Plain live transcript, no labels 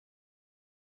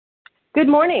Good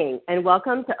morning, and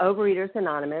welcome to Overeaters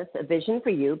Anonymous, A Vision for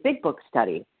You Big Book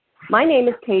Study. My name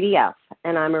is Katie F.,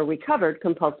 and I'm a recovered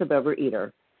compulsive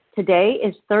overeater. Today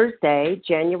is Thursday,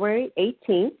 January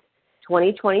 18th,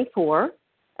 2024,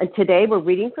 and today we're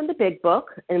reading from the Big Book,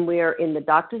 and we are in the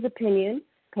Doctor's Opinion,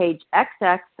 page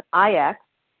XXIX,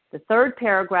 the third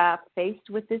paragraph, faced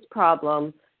with this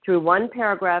problem, through one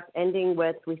paragraph ending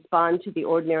with respond to the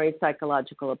ordinary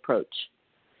psychological approach.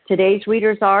 Today's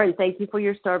readers are, and thank you for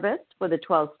your service, for the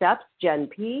 12 steps, Jen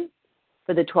P.,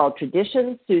 for the 12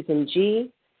 traditions, Susan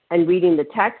G., and reading the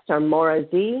text are Maura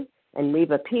Z. and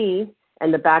Reva P.,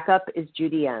 and the backup is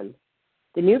Judy N.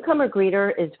 The newcomer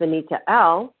greeter is Vanita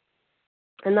L.,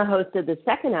 and the host of the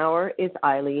second hour is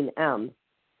Eileen M.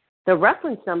 The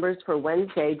reference numbers for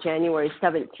Wednesday, January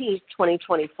 17th,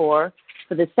 2024,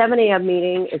 for the 7 a.m.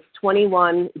 meeting is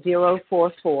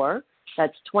 21044.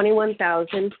 That's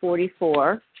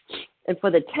 21,044. And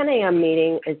for the 10 a.m.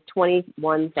 meeting is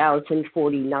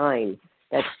 21,049.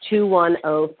 That's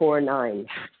 21049.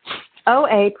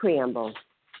 OA Preamble.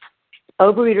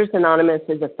 Overeaters Anonymous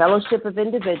is a fellowship of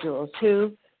individuals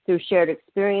who, through shared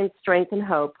experience, strength, and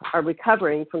hope, are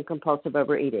recovering from compulsive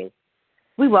overeating.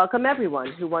 We welcome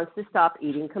everyone who wants to stop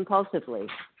eating compulsively.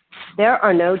 There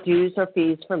are no dues or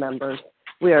fees for members.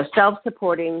 We are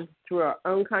self-supporting through our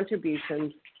own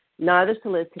contributions, neither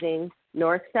soliciting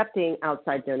nor accepting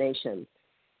outside donations.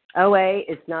 OA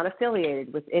is not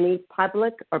affiliated with any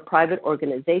public or private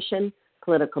organization,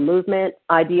 political movement,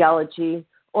 ideology,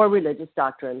 or religious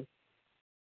doctrine.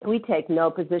 We take no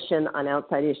position on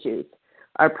outside issues.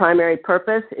 Our primary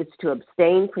purpose is to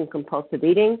abstain from compulsive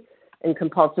eating and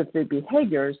compulsive food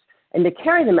behaviors and to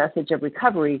carry the message of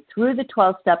recovery through the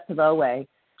 12 steps of OA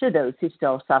to those who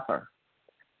still suffer.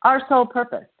 Our sole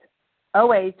purpose.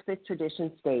 OA's fifth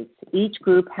tradition states each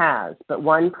group has but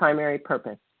one primary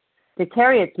purpose, to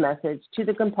carry its message to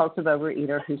the compulsive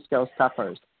overeater who still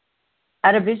suffers.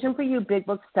 At A Vision for You Big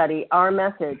Book Study, our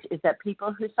message is that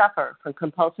people who suffer from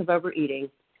compulsive overeating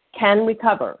can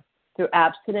recover through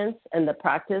abstinence and the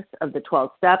practice of the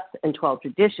 12 steps and 12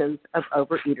 traditions of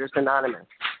Overeaters Anonymous.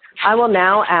 I will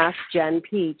now ask Jen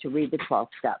P. to read the 12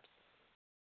 steps.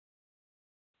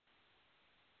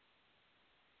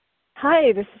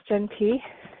 Hi, this is Jen P.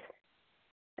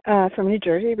 From New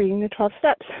Jersey, reading the 12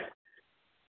 steps.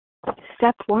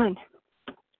 Step 1.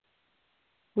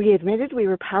 We admitted we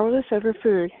were powerless over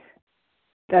food,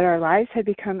 that our lives had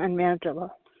become unmanageable.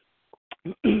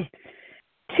 2.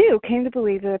 Came to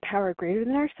believe that a power greater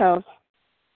than ourselves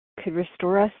could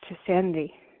restore us to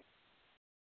sanity.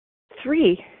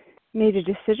 3. Made a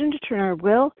decision to turn our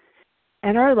will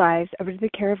and our lives over to the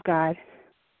care of God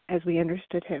as we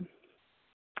understood Him.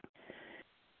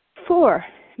 4.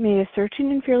 Made a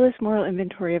searching and fearless moral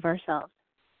inventory of ourselves.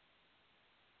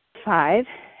 5.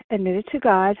 Admitted to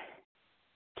God,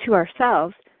 to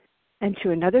ourselves, and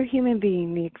to another human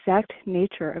being the exact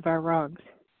nature of our wrongs.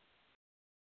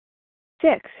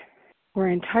 6. We're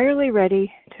entirely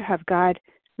ready to have God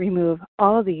remove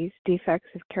all these defects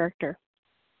of character.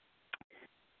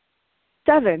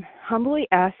 7. Humbly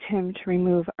asked Him to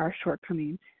remove our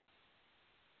shortcomings.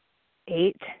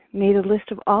 8. Made a list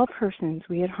of all persons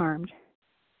we had harmed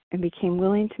and became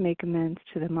willing to make amends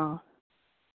to them all.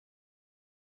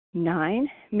 9.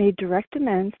 Made direct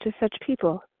amends to such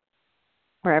people,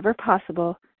 wherever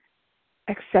possible,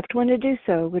 except when to do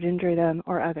so would injure them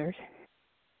or others.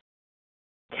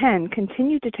 10.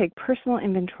 Continued to take personal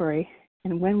inventory,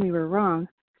 and when we were wrong,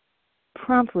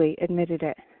 promptly admitted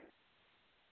it.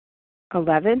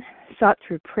 11. Sought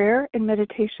through prayer and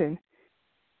meditation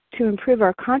to improve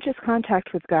our conscious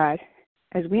contact with God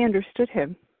as we understood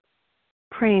Him,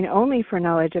 praying only for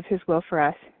knowledge of His will for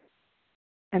us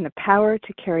and the power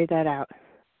to carry that out.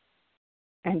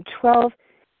 And 12.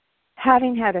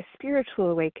 Having had a spiritual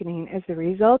awakening as a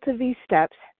result of these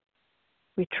steps,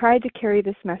 we tried to carry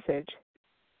this message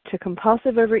to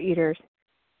compulsive overeaters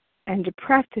and to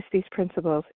practice these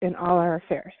principles in all our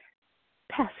affairs.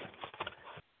 Pass.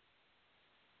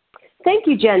 Thank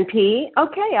you, Jen P.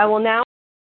 Okay, I will now.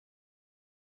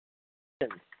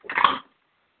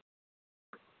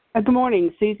 Good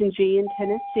morning, Susan G. in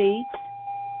Tennessee,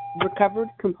 recovered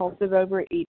compulsive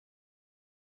overeater.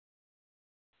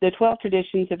 The 12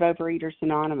 traditions of Overeaters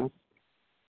Anonymous.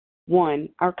 1.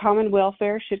 Our common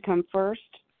welfare should come first.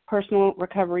 Personal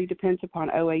recovery depends upon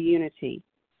OA unity.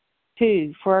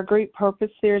 2. For our group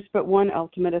purpose, there is but one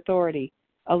ultimate authority,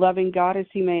 a loving God as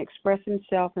He may express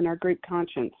Himself in our group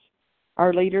conscience.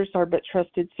 Our leaders are but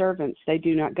trusted servants. They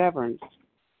do not govern.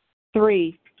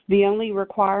 3. The only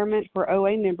requirement for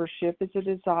OA membership is a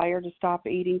desire to stop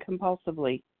eating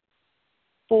compulsively.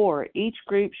 4. Each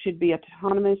group should be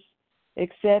autonomous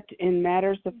except in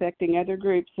matters affecting other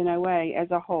groups in OA as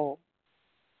a whole.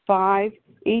 5,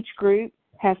 each group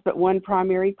has but one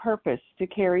primary purpose, to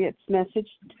carry its message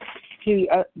to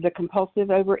the compulsive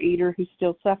overeater who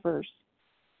still suffers.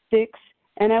 6,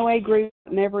 an OA group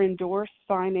never endorse,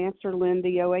 finance, or lend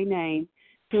the OA name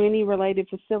to any related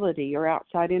facility or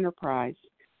outside enterprise,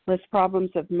 lest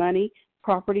problems of money,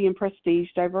 property, and prestige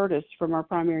divert us from our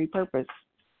primary purpose.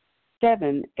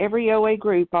 7, every OA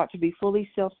group ought to be fully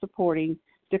self-supporting,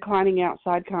 declining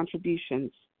outside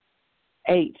contributions.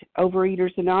 8,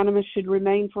 Overeaters Anonymous should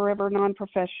remain forever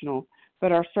non-professional,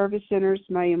 but our service centers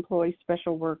may employ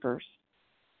special workers.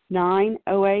 9,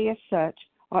 OA as such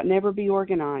ought never be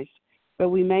organized, but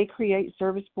we may create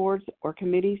service boards or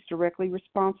committees directly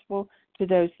responsible to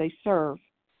those they serve.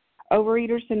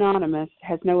 Overeaters Anonymous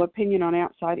has no opinion on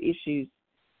outside issues,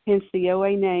 hence the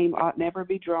OA name ought never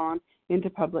be drawn into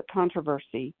public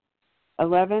controversy.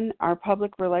 11, our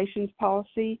public relations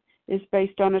policy is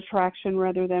based on attraction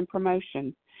rather than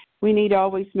promotion. We need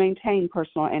always maintain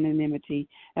personal anonymity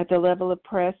at the level of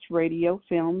press, radio,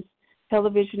 films,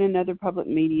 television, and other public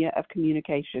media of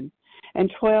communication. And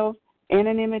 12,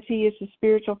 anonymity is the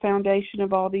spiritual foundation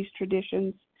of all these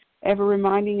traditions, ever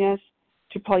reminding us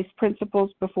to place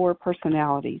principles before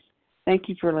personalities. Thank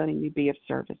you for letting me be of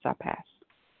service. I pass.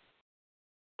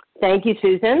 Thank you,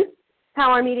 Susan.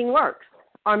 How our meeting works.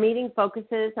 Our meeting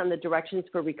focuses on the directions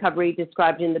for recovery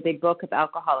described in the Big Book of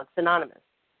Alcoholics Anonymous.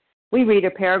 We read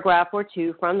a paragraph or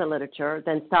two from the literature,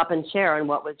 then stop and share on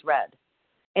what was read.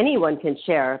 Anyone can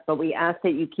share, but we ask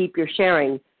that you keep your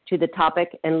sharing to the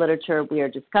topic and literature we are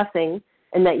discussing,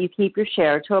 and that you keep your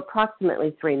share to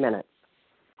approximately 3 minutes.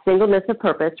 Singleness of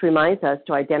purpose reminds us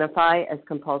to identify as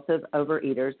compulsive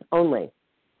overeaters only.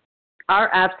 Our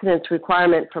abstinence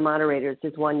requirement for moderators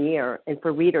is 1 year, and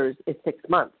for readers is 6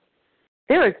 months.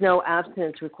 There is no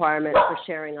abstinence requirement for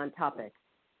sharing on topic.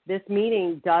 This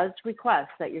meeting does request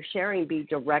that your sharing be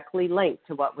directly linked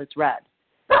to what was read.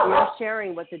 We are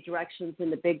sharing what the directions in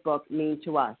the Big Book mean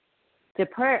to us.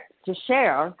 To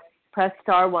share, press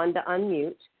star 1 to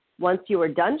unmute. Once you are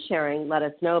done sharing, let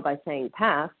us know by saying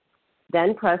pass.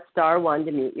 Then press star 1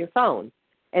 to mute your phone.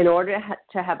 In order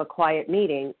to have a quiet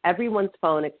meeting, everyone's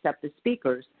phone except the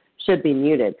speaker's should be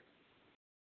muted.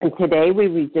 And today we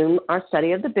resume our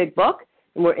study of the Big Book,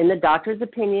 and we're in the doctor's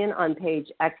opinion on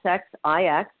page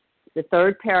XXIX, the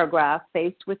third paragraph,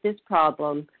 faced with this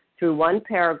problem through one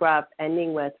paragraph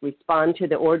ending with respond to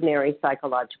the ordinary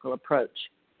psychological approach.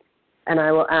 And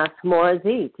I will ask Maura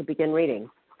Z. to begin reading.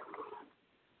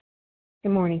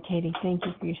 Good morning, Katie. Thank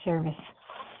you for your service.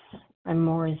 I'm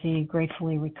Maura Z.,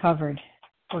 gratefully recovered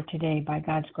for today by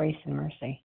God's grace and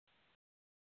mercy.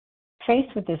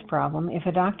 Faced with this problem, if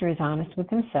a doctor is honest with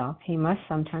himself, he must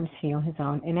sometimes feel his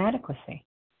own inadequacy.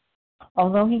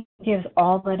 Although he gives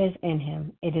all that is in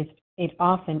him, it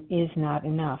often is not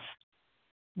enough.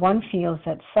 One feels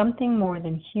that something more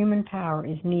than human power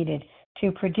is needed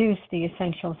to produce the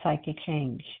essential psychic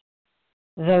change.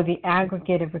 Though the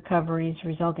aggregate of recoveries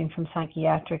resulting from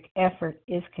psychiatric effort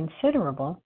is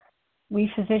considerable,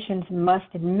 we physicians must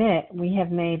admit we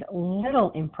have made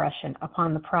little impression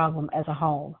upon the problem as a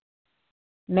whole.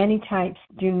 Many types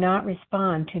do not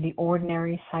respond to the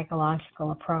ordinary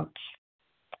psychological approach.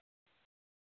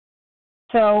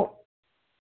 So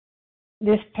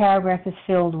this paragraph is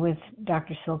filled with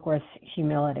Dr. Silkworth's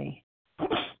humility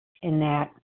in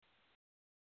that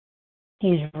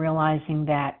he's realizing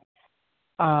that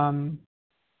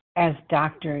as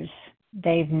doctors,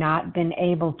 they've not been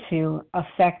able to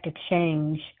affect a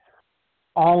change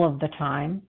all of the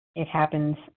time. It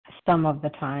happens some of the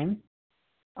time.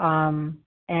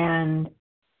 And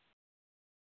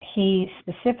he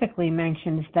specifically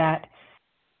mentions that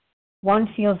one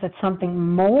feels that something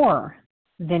more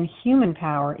than human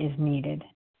power is needed.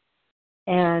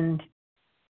 And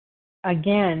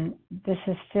again, this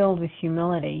is filled with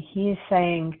humility. He is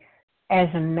saying, as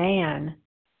a man,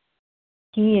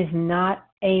 he is not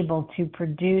able to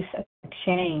produce a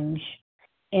change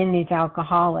in these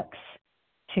alcoholics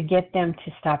to get them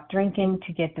to stop drinking,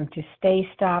 to get them to stay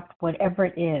stopped, whatever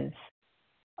it is.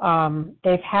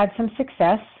 They've had some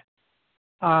success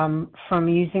from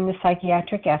using the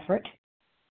psychiatric effort,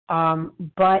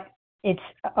 but it's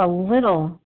a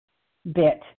little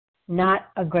bit, not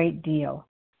a great deal.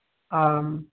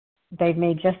 They've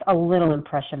made just a little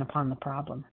impression upon the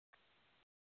problem.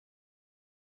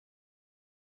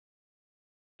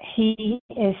 He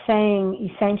is saying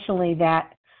essentially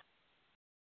that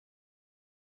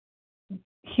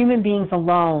human beings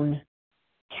alone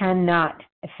cannot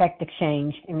affect the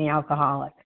change in the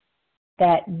alcoholic,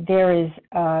 that there is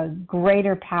a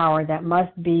greater power that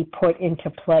must be put into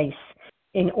place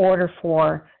in order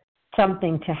for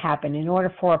something to happen, in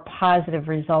order for a positive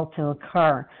result to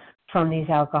occur from these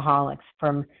alcoholics,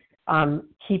 from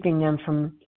keeping them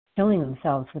from killing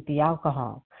themselves with the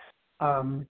alcohol,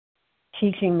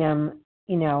 teaching them,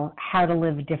 how to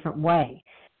live a different way.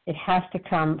 It has to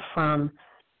come from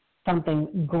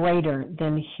something greater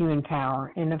than human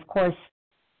power. And of course,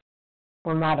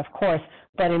 well, not of course,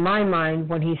 but in my mind,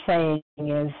 what he's saying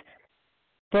is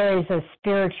there is a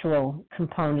spiritual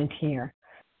component here,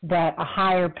 that a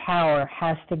higher power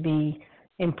has to be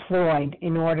employed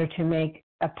in order to make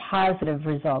a positive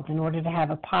result, in order to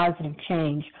have a positive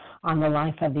change on the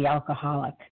life of the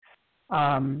alcoholic.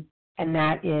 And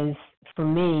that is, for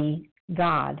me,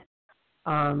 God.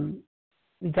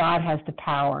 God has the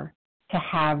power to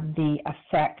have the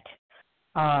effect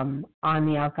on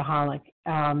the alcoholic.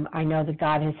 I know that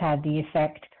God has had the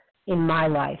effect in my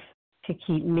life to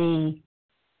keep me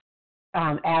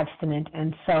abstinent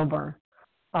and sober.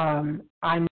 I'm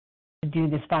not to do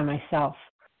this by myself.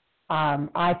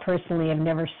 I personally have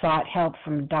never sought help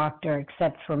from a doctor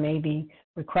except for maybe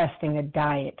requesting a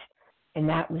diet, and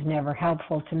that was never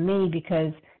helpful to me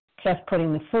because just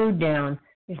putting the food down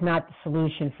is not the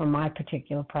solution for my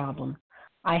particular problem.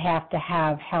 I have to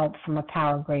have help from a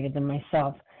power greater than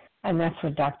myself, and that's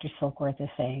what Dr. Silkworth is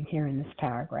saying here in this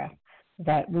paragraph,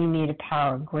 that we need a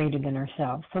power greater than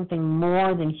ourselves. Something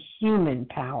more than human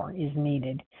power is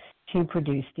needed to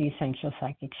produce the essential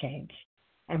psychic change.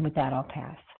 And with that, I'll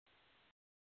pass.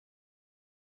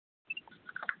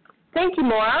 Thank you,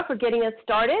 Maura, for getting us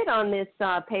started on this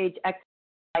page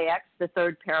XXIX, the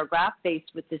third paragraph,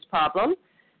 faced with this problem.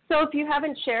 So if you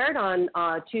haven't shared on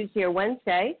Tuesday or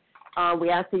Wednesday, we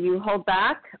ask that you hold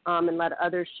back and let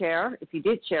others share, if you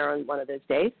did share on one of those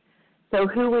days. So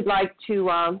who would like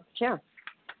to share?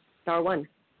 Star one.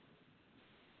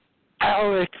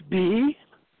 Alec B.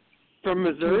 from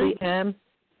Missouri. Julie M.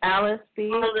 Alice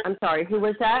B. I'm sorry, who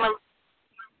was that?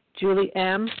 Julie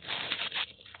M.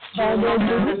 Liz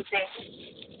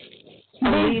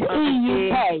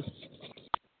E.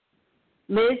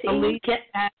 Liz E.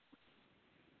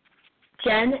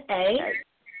 Jen A.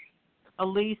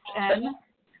 Elise N.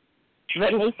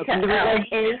 Vanessa L.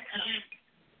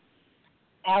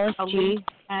 Alice G.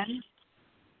 N.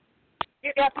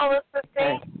 You got Melissa C?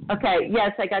 Okay,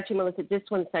 yes, I got you, Melissa.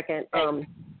 Just 1 second.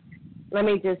 Let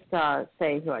me just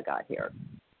say who I got here.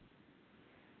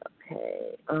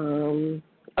 Okay.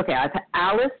 Okay, I've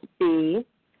Alice B,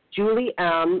 Julie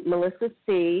M, Melissa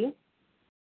C,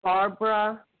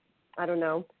 Barbara, I don't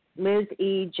know, Liz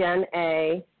E, Jen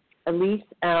A, Elise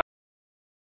M.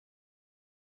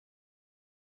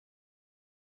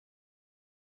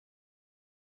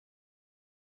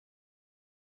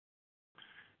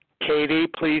 Katie,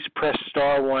 please press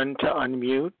star 1 to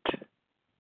unmute.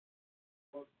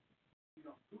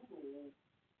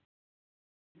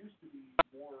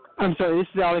 I'm sorry, this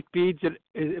is Alec B.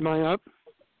 Am I up?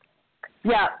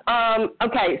 Yeah,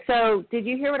 okay, so did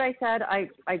you hear what I said? I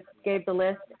gave the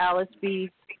list: Alice B,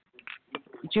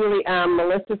 Julie M,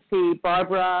 Melissa C,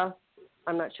 Barbara,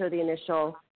 I'm not sure the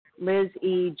initial, Liz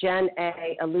E, Jen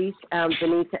A, Elise M,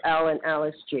 Vanessa L, and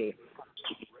Alice G.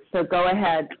 So go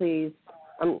ahead, please.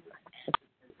 Okay.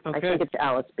 I think it's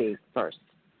Alice B first.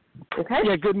 Okay?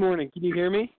 Yeah, good morning. Can you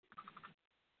hear me?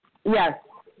 Yes.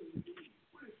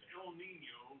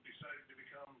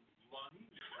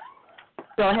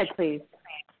 Go ahead, please.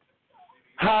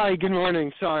 Hi, good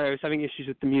morning. Sorry, I was having issues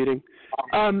with the muting.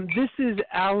 This is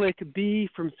Alec B.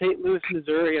 from St. Louis,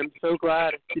 Missouri. I'm so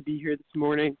glad to be here this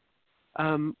morning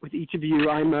with each of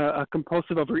you. I'm a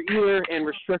compulsive overeater and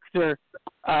restrictor,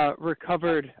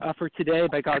 recovered for today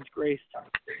by God's grace.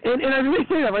 And I really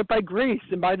say that, right, by grace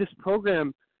and by this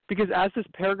program, because as this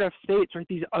paragraph states, right,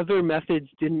 these other methods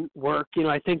didn't work.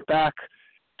 I think back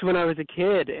to when I was a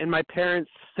kid and my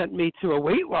parents sent me to a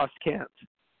weight loss camp,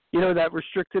 that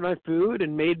restricted my food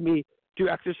and made me do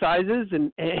exercises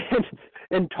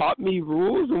and taught me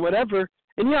rules and whatever.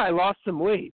 And yeah, I lost some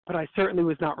weight, but I certainly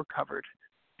was not recovered.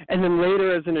 And then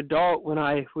later as an adult, when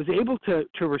I was able to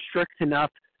restrict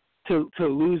enough to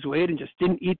lose weight and just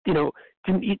didn't eat the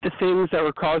things that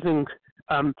were causing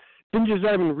binges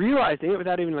without even realizing it,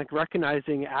 without even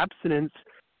recognizing abstinence.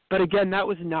 But again, that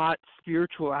was not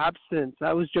spiritual abstinence.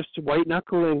 That was just white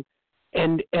knuckling.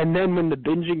 And then when the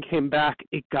binging came back,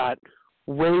 it got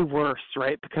way worse,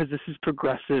 right? Because this is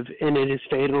progressive and it is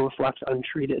fatal if left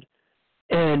untreated.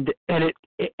 And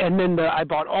then I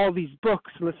bought all these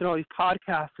books and listened to all these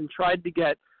podcasts and tried to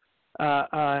get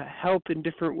help in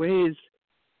different ways,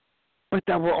 but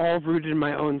that were all rooted in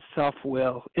my own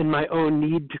self-will, in my own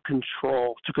need to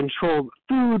control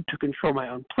food, to control my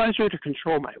own pleasure, to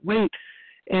control my weight,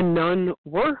 and none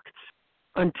worked.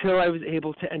 until I was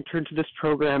able to enter into this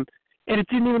program. And it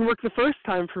didn't even work the first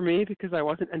time for me because I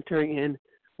wasn't entering in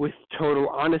with total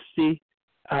honesty,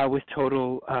 with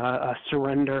total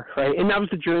surrender, right? And that was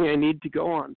the journey I needed to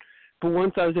go on. But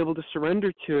once I was able to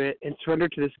surrender to it and surrender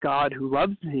to this God who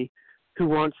loves me, who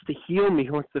wants to heal me,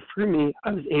 who wants to free me,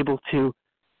 I was able to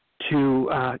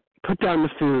put down the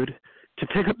food, to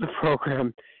pick up the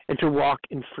program, and to walk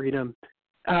in freedom.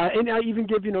 And I even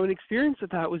give, an experience of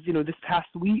that was, this past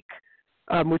week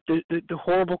with the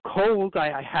horrible cold.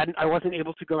 I wasn't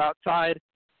able to go outside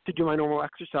to do my normal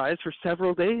exercise for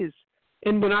several days.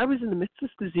 And when I was in the midst of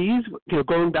this disease,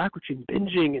 going back between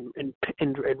binging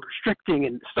and restricting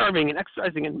and starving and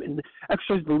exercising and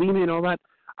exercise bulimia and all that,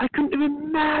 I couldn't have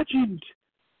imagined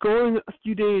going a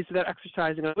few days without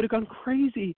exercising. I would have gone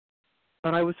crazy,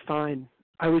 but I was fine.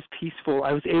 I was peaceful.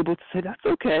 I was able to say, that's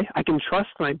okay. I can trust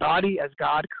my body as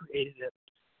God created it.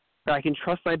 I can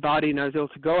trust my body, and I was able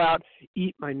to go out,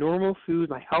 eat my normal food,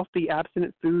 my healthy,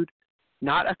 abstinent food,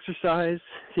 not exercise,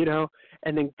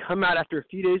 and then come out after a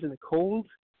few days and the cold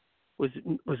was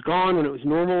gone when it was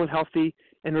normal and healthy,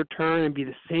 and return and be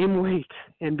the same weight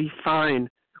and be fine,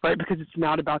 right? Because it's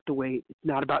not about the weight. It's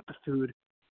not about the food.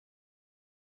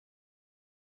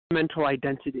 Mental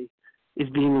identity is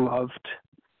being loved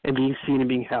and being seen and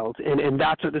being held. And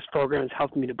that's what this program has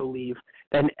helped me to believe,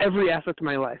 that in every aspect of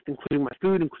my life, including my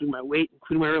food, including my weight,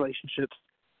 including my relationships,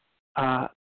 I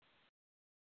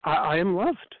am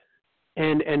loved.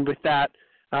 And with that,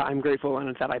 I'm grateful, and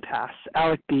with that I pass.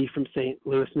 Alec B. from St.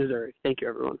 Louis, Missouri. Thank you,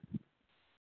 everyone.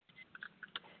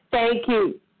 Thank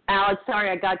you, Alex. Sorry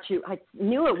I got you. I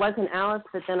knew it wasn't Alice,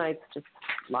 but then I just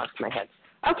lost my head.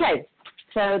 Okay,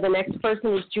 so the next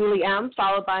person is Julie M.,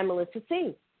 followed by Melissa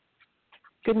C.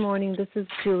 Good morning. This is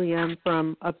Julie M.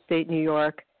 from upstate New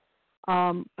York.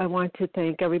 I want to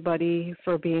thank everybody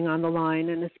for being on the line,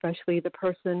 and especially the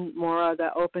person, Maura,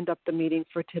 that opened up the meeting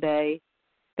for today.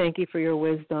 Thank you for your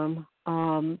wisdom.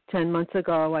 10 months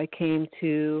ago, I came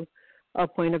to a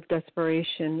point of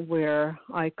desperation where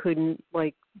I couldn't,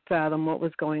 fathom what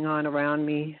was going on around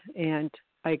me, and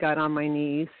I got on my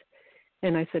knees,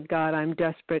 and I said, God, I'm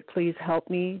desperate. Please help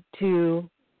me to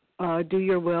do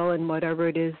your will and whatever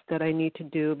it is that I need to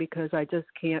do, because I just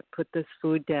can't put this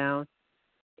food down.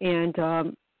 And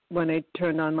when I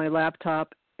turned on my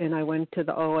laptop and I went to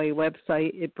the OA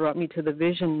website, it brought me to the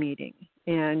vision meeting.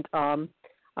 And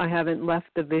I haven't left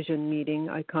the vision meeting.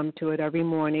 I come to it every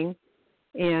morning.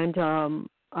 And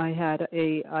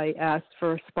I asked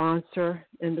for a sponsor,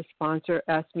 and the sponsor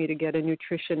asked me to get a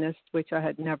nutritionist, which I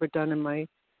had never done in my,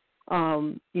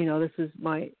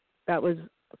 that was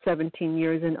 17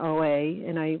 years in OA,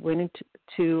 and I went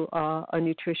into a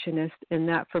nutritionist, and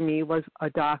that for me was a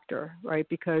doctor, right?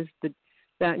 Because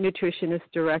that nutritionist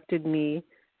directed me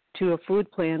to a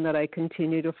food plan that I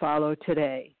continue to follow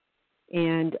today.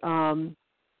 And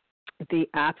the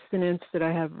abstinence that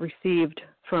I have received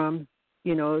from,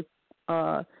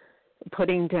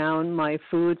 putting down my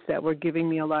foods that were giving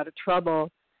me a lot of trouble,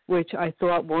 which I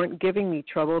thought weren't giving me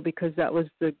trouble because that was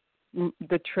the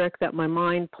trick that my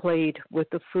mind played with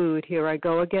the food. Here I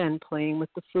go again, playing with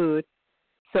the food.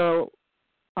 So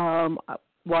when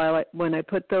I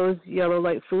put those yellow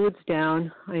light foods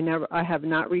down, I have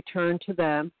not returned to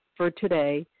them for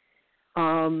today.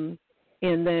 And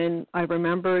then I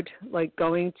remembered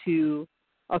going to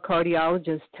a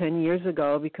cardiologist 10 years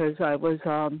ago because I was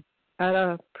at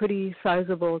a pretty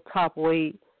sizable top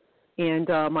weight, and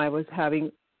I was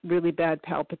having really bad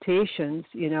palpitations,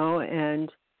 and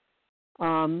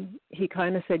he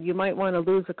kind of said, you might want to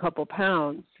lose a couple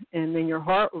pounds and then your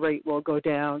heart rate will go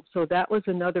down. So that was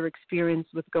another experience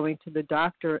with going to the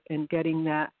doctor and getting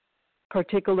that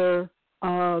particular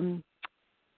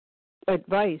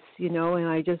advice, and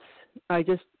I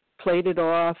just played it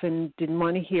off and didn't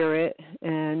want to hear it.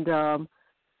 And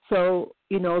so,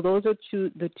 those are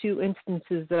the two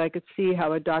instances that I could see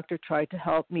how a doctor tried to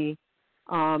help me.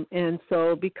 And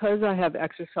so because I have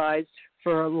exercised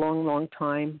for a long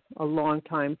time,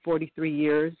 43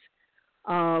 years,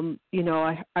 I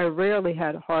rarely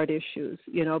had heart issues,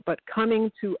 but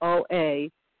coming to OA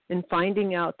and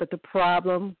finding out that the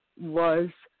problem was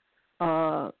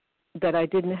that I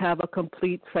didn't have a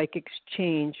complete psychic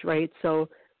change, right? So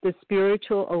the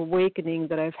spiritual awakening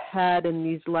that I've had in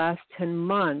these last 10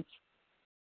 months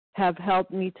have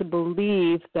helped me to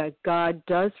believe that God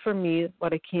does for me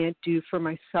what I can't do for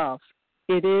myself.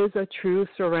 It is a true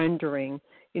surrendering.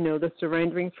 The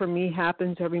surrendering for me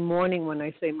happens every morning when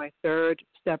I say my third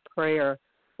step prayer,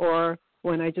 or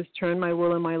when I just turn my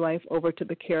will and my life over to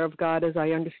the care of God as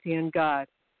I understand God.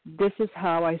 This is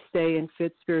how I stay in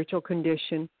fit spiritual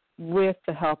condition with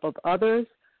the help of others,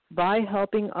 by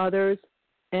helping others,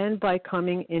 and by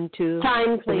coming into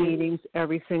Time, the please. meetings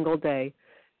every single day.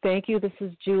 Thank you. This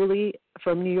is Julie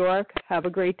from New York. Have a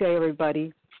great day,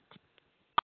 everybody.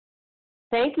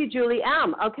 Thank you, Julie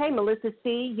M. Okay, Melissa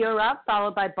C., you're up,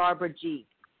 followed by Barbara G.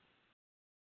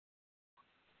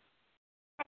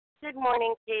 Good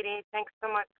morning, Katie. Thanks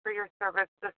so much for your service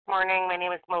this morning. My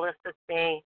name is Melissa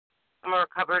C. I'm a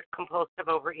recovered compulsive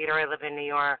overeater. I live in New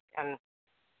York. And,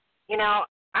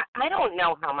 I don't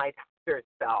know how my doctors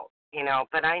felt,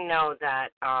 but I know that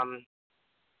I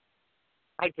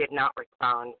did not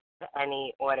respond to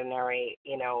any ordinary,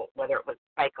 whether it was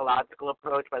psychological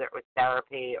approach, whether it was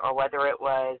therapy, or whether it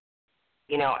was,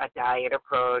 a diet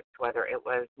approach, whether it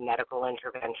was medical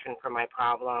intervention for my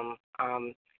problem.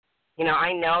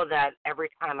 I know that every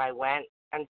time I went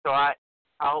and sought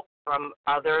help from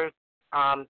others,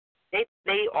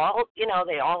 they all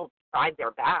tried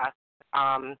their best.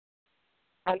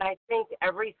 And I think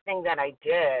everything that I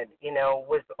did,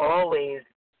 was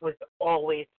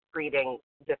always treating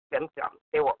the symptom.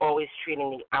 They were always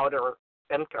treating the outer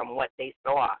symptom, what they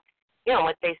saw.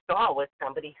 What they saw was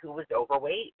somebody who was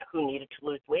overweight, who needed to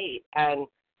lose weight. And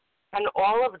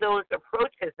all of those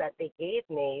approaches that they gave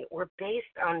me were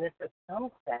based on this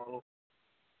assumption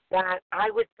that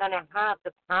I was going to have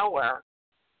the power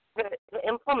to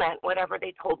implement whatever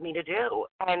they told me to do.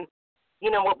 And,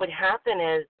 what would happen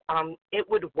is it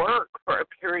would work for a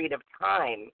period of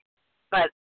time. But,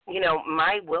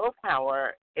 my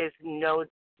willpower is no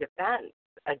defense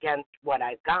against what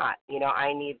I've got.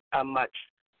 I need a much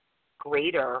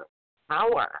greater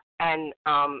power. And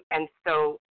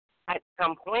so at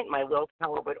some point my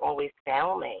willpower would always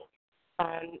fail me.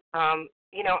 And,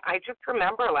 I just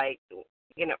remember I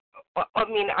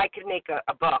could make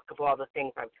a book of all the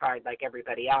things I've tried like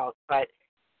everybody else, but,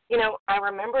 I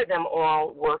remember them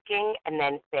all working and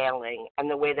then failing and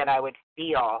the way that I would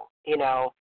feel, and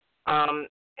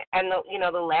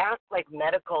the last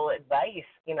medical advice,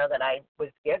 that I was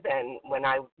given when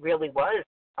I really was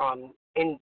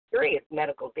in serious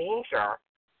medical danger.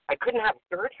 I couldn't have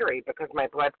surgery because my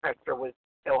blood pressure was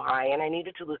so high and I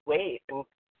needed to lose weight. And,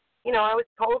 I was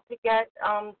told to get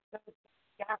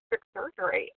gastric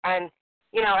surgery. And,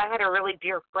 I had a really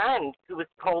dear friend who was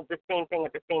told the same thing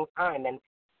at the same time. And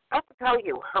I have to tell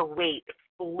you, her weight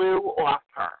flew off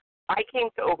her. I came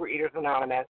to Overeaters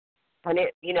Anonymous, and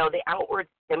the outward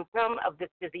symptom of this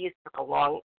disease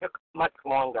took much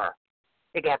longer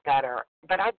to get better.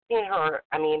 But I've seen her.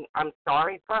 I'm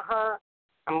sorry for her.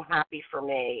 I'm happy for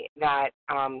me that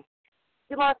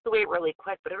she lost the weight really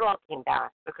quick, but it all came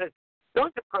back because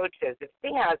those approaches, if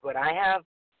she has what I have,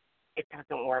 it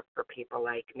doesn't work for people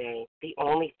like me. The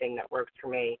only thing that works for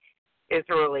me is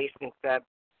a relationship,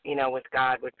 with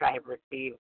God, which I have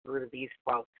received through these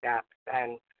 12 steps,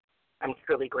 and I'm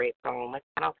truly grateful. And with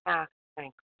that, I'll pass.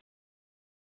 Thanks.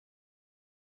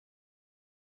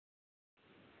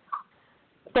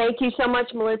 Thank you so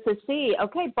much, Melissa C.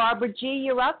 Okay, Barbara G.,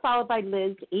 you're up, followed by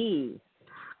Liz E.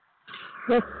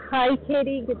 Yes. Hi,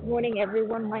 Katie. Good morning,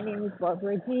 everyone. My name is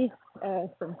Barbara G.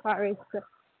 From Paris,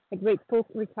 a grateful,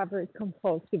 recovered,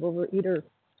 compulsive overeater.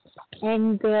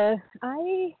 And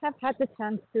I have had the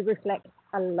chance to reflect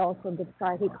a lot on the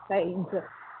tragic things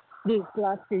these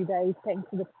last few days, thanks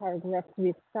to the paragraphs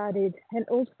we've studied. And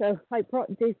also, I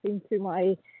brought this into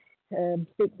my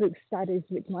big book studies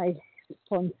with my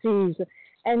sponsees.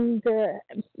 And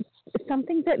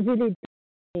something that really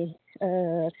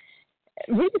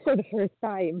really for the first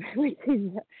time, which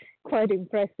is quite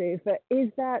impressive,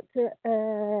 is that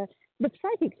the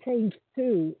tragic change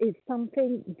too is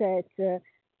something that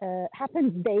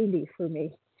happens daily for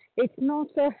me. It's not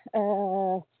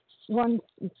a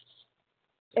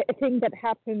thing that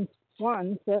happens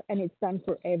once and it's done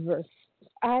forever.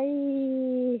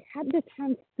 I had the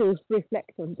chance to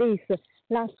reflect on this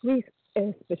last week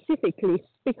specifically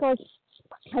because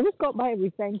I just got my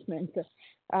resentment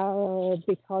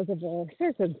because of a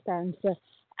circumstance,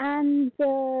 and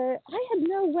I had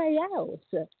no way out.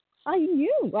 I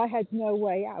knew I had no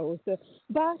way out,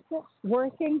 but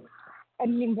working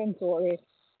an inventory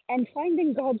and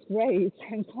finding God's grace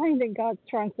and finding God's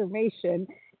transformation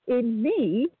in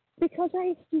me because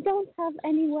I don't have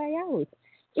any way out.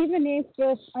 Even if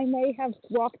I may have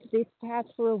walked this path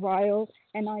for a while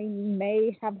and I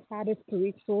may have had a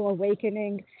spiritual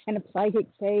awakening and a psychic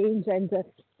change, and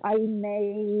I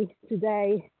may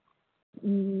today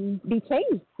be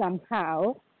changed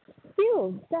somehow,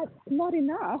 still that's not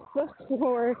enough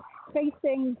for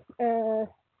facing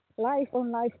life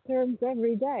on life terms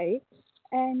every day.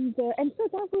 And so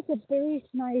that was a very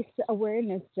nice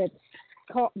awareness that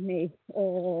caught me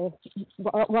while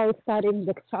studying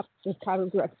the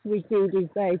paragraphs we do these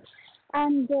days.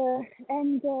 And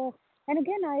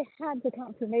again, I had the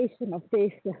confirmation of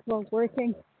this while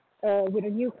working with a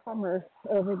newcomer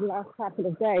over the last couple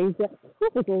of days, who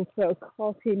was also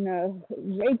caught in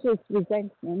rageous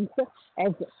resentment,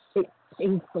 as it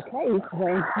is the case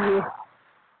when you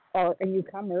are a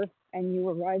newcomer and you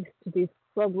arrive to this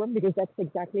program, because that's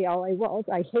exactly how I was.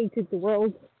 I hated the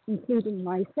world, including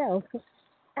myself,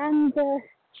 and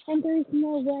there is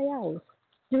no way out.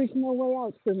 There is no way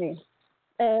out for me.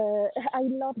 I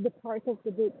love the part of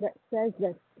the book that says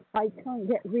that I can't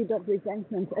get rid of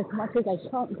resentment as much as I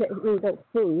can't get rid of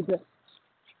food.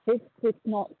 It's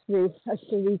not through a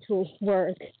spiritual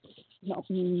work, not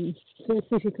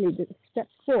specifically the step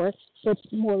 4, but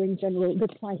more in general, the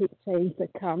private change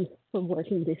that comes from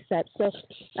working this step. So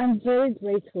I'm very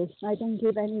grateful. I don't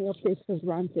give any of this for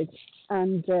granted.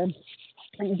 And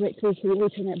I'm grateful to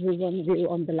each and every one of you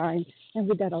on the line. And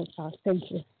with that, I'll pass. Thank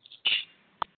you.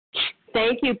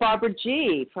 Thank you, Barbara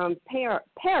G. from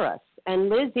Paris. And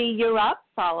Lizzie, you're up,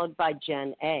 followed by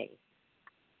Jen A.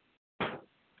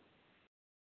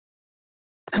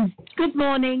 Good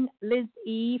morning, Liz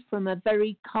E. from a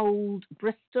very cold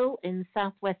Bristol in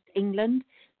southwest England.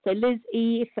 So Liz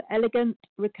E. for elegant,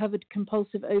 recovered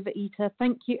compulsive overeater.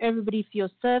 Thank you, everybody, for your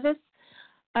service.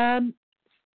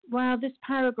 Wow, this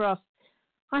paragraph.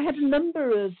 I had a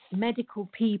number of medical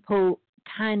people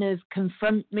kind of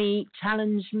confront me,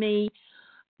 challenge me,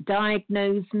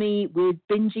 diagnose me with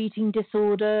binge eating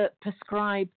disorder,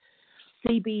 prescribe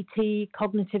CBT,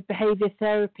 cognitive behavior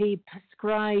therapy,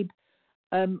 prescribe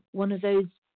one of those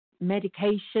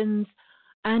medications.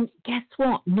 And guess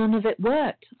what? None of it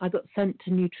worked. I got sent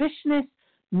to nutritionists.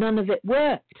 None of it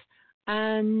worked.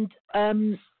 And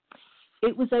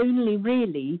it was only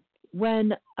really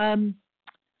when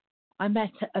I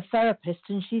met a therapist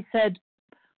and she said,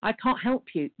 I can't help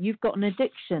you. You've got an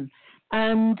addiction.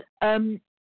 And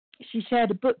she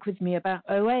shared a book with me about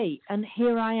OA. And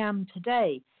here I am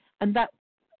today. And that,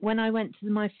 when I went to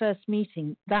my first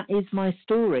meeting, that is my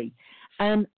story.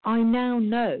 And I now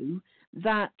know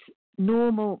that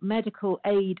normal medical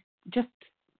aid just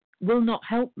will not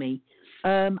help me.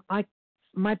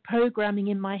 My programming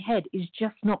in my head is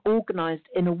just not organized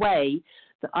in a way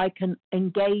that I can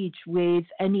engage with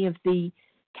any of the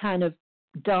kind of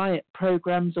diet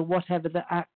programs or whatever that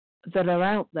are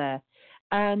out there.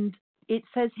 And it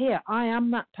says here, I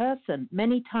am that person.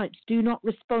 Many types do not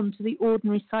respond to the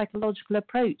ordinary psychological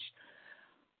approach.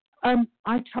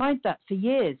 I tried that for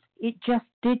years. It just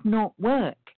did not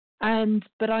work.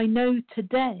 But I know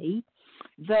today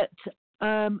that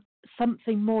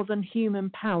something more than human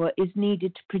power is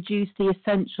needed to produce the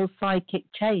essential psychic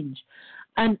change.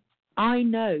 And I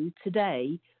know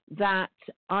today that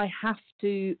I have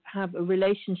to have a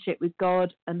relationship with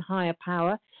God and higher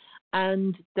power,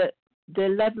 and that the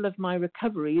level of my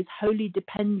recovery is wholly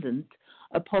dependent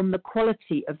upon the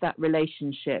quality of that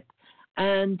relationship.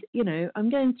 And, you know, I'm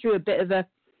going through a bit of a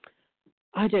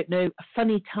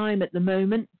funny time at the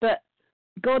moment, but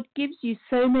God gives you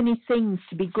so many things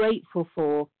to be grateful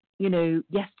for. You know,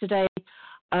 yesterday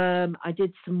I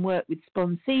did some work with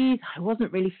sponsees. I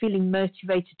wasn't really feeling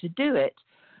motivated to do it,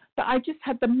 but I just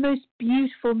had the most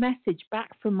beautiful message back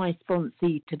from my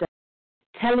sponsee today,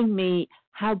 telling me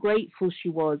how grateful she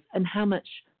was and how much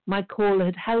my call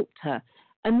had helped her.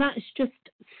 And that's just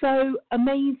so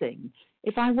amazing.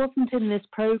 If I wasn't in this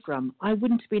program, I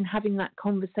wouldn't have been having that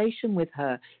conversation with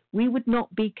her. We would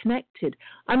not be connected.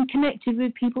 I'm connected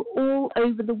with people all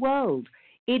over the world.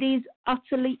 It is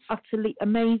utterly, utterly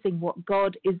amazing what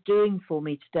God is doing for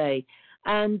me today.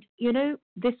 And, you know,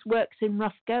 this works in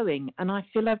rough going, and I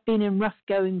feel I've been in rough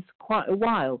going for quite a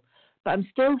while. But I'm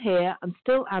still here. I'm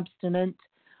still abstinent.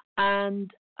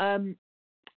 And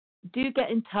do get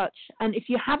in touch. And if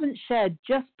you haven't shared,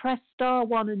 just press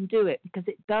 *1 and do it, because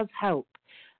it does help,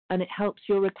 and it helps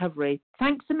your recovery.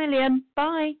 Thanks a million.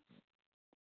 Bye.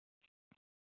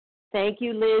 Thank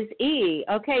you, Liz E.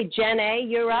 Okay, Jen A.,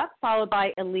 you're up, followed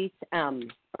by Elise M.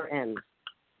 or N.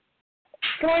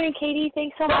 Good morning, Katie.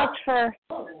 Thanks so much for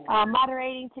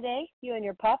moderating today, you and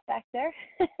your pup back there.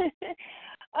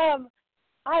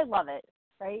 I love it,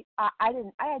 right? I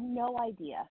had no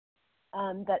idea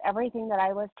that everything that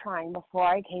I was trying before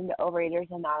I came to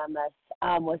Overeaters Anonymous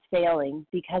was failing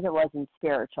because it wasn't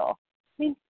spiritual. I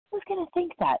mean, who's going to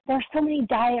think that? There's so many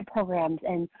diet programs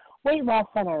and weight loss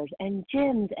centers and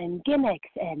gyms and gimmicks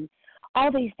and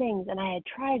all these things, and I had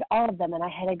tried all of them, and I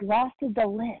had exhausted the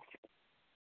list.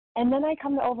 And then I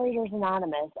come to Overeaters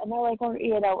Anonymous, and they're like, well,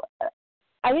 you know,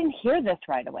 I didn't hear this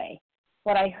right away.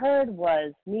 What I heard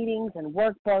was meetings and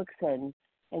workbooks and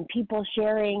people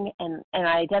sharing, and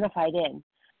I identified in.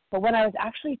 But when I was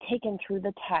actually taken through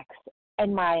the text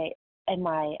and and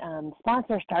my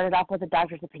sponsor started off with a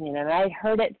doctor's opinion, and I had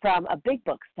heard it from a big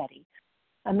book study.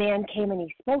 A man came and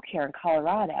he spoke here in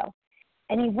Colorado,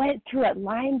 and he went through it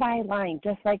line by line,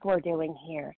 just like we're doing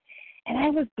here. And I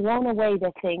was blown away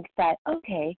to think that,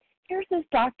 okay, here's this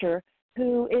doctor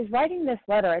who is writing this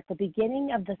letter at the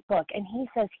beginning of this book, and he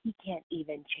says he can't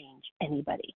even change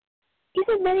anybody.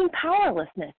 He's admitting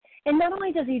powerlessness. And not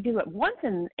only does he do it once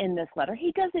in this letter,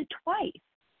 he does it twice.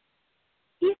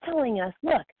 He's telling us,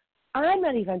 look, I'm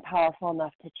not even powerful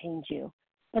enough to change you,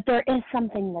 but there is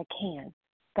something that can.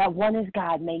 That one is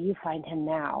God. May you find him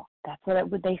now. That's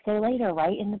what they say later,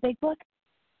 right, in the big book?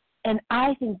 And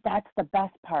I think that's the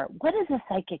best part. What is a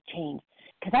psychic change?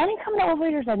 Because I didn't come to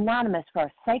Overeaters Anonymous for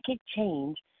a psychic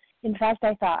change. In fact,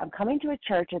 I thought, I'm coming to a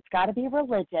church. It's got to be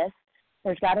religious.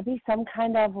 There's got to be some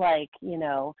kind of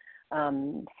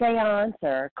seance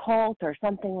or cult or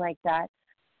something like that.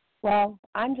 Well,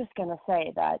 I'm just going to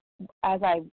say that as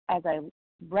I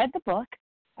read the book,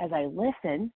 as I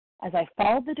listened, as I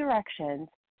followed the directions,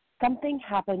 something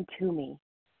happened to me.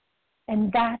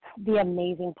 And that's the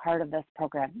amazing part of this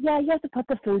program. Yeah, you have to put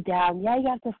the food down. Yeah, you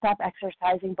have to stop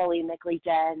exercising bulimically,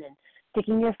 Jen, and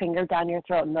sticking your finger down your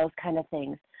throat and those kind of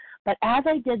things. But as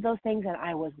I did those things and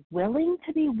I was willing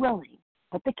to be willing,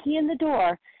 put the key in the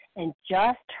door and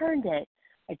just turned it,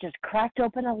 it just cracked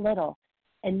open a little.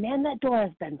 And man, that door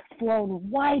has been flown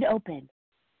wide open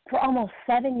for almost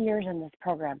 7 years in this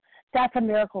program. That's a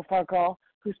miracle for a girl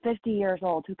who's 50 years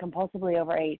old, who compulsively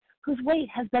overate, whose weight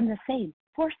has been the same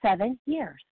for 7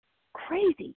 years.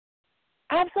 Crazy.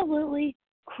 Absolutely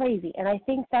crazy. And I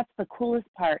think that's the coolest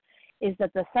part, is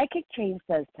that the psychic change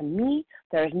says to me,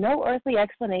 there's no earthly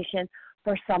explanation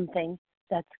for something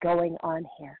that's going on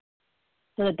here.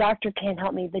 So the doctor can't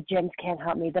help me, the gyms can't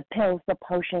help me, the pills, the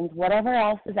potions, whatever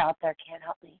else is out there can't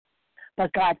help me.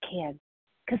 But God can,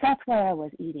 because that's why I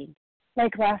was eating.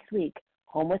 Like last week,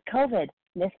 home with COVID,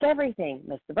 missed everything,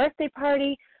 missed the birthday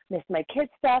party, missed my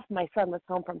kids' stuff. My son was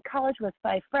home from college with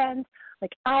 5 friends.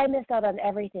 Like, I missed out on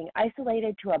everything,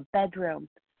 isolated to a bedroom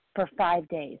for 5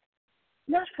 days.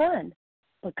 Not fun,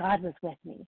 but God was with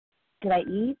me. Did I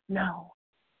eat? No.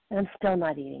 And I'm still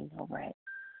not eating over it.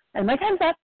 And my time's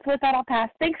up. So with that, I'll pass.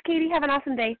 Thanks, Katie. Have an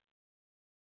awesome day.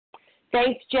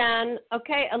 Thanks, Jen.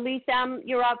 Okay, Elise M.,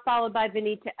 you're up, followed by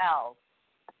Vanita L.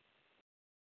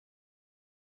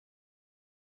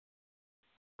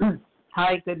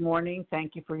 Hi, good morning.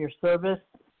 Thank you for your service.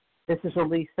 This is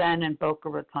Elise N. in Boca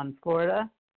Raton, Florida.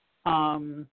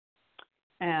 And,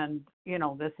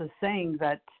 this is saying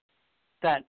that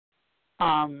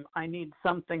I need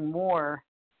something more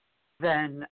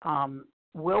than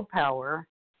willpower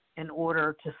in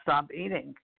order to stop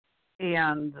eating.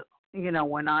 And,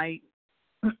 when I,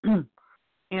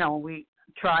 we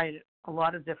tried a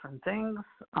lot of different things,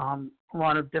 a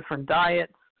lot of different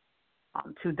diets,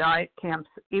 2 diet camps.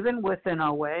 Even within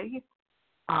OA,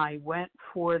 I went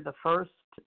for the first,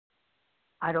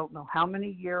 I don't know how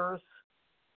many years,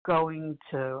 going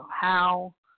to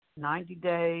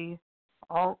 90-day,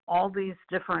 all these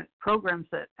different programs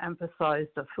that emphasize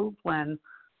the food plan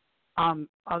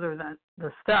other than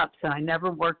the steps. And I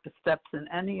never worked the steps in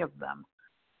any of them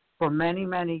for many,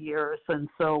 many years. And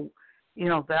so,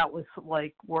 that was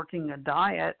like working a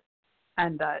diet,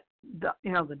 and that,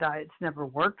 the diets never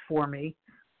worked for me.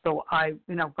 So I,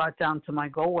 got down to my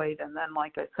goal weight. And then,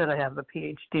 like I said, I have a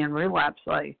PhD in relapse.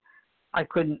 I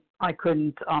couldn't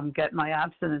get my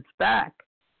abstinence back.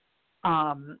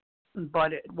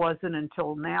 But it wasn't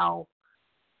until now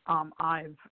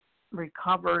I've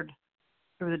recovered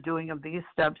through the doing of these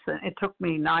steps. And it took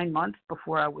me 9 months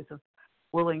before I was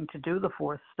willing to do the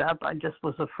 4th step. I just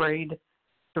was afraid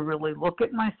to really look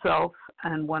at myself.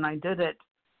 And when I did it,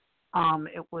 I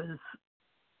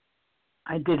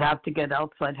did have to get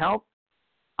outside help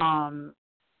and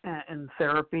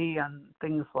therapy and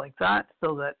things like that,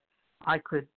 so that I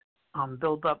could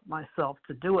build up myself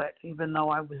to do it. Even though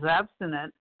I was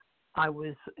abstinent, I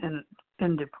was in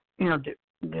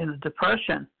a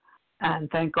depression, and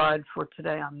thank God for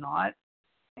today I'm not.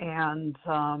 And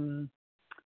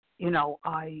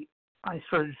I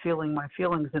started feeling my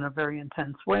feelings in a very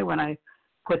intense way when I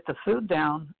put the food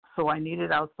down. So I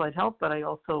needed outside help, but I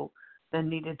also then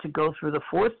needed to go through the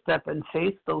 4th step and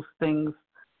face those things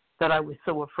that I was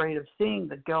so afraid of seeing,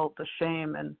 the guilt, the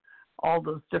shame, and all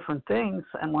those different things.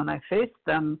 And when I faced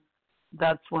them,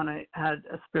 that's when I had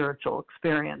a spiritual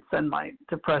experience, and my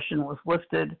depression was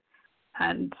lifted.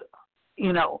 And,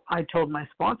 I told my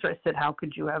sponsor, I said, how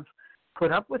could you have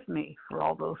put up with me for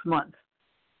all those months,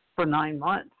 for 9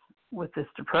 months with this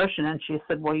depression? And she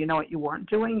said, well, you know what you weren't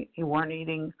doing? You weren't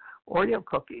eating Oreo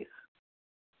cookies.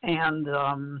 And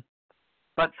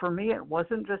But for me,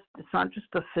 it's not just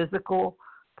the physical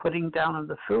putting down of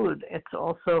the food. It's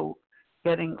also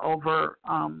getting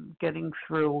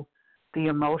through the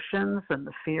emotions and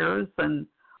the fears and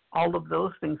all of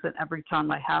those things. And every time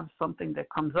I have something that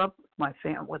comes up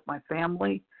with my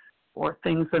family or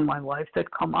things in my life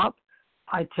that come up,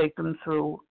 I take them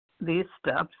through these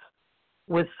steps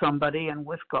with somebody and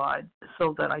with God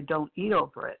so that I don't eat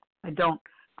over it. I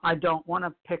don't want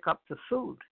to pick up the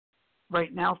food.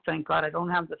 Right now, thank God, I don't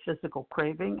have the physical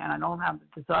craving and I don't have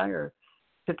the desire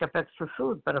to pick up extra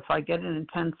food. But if I get an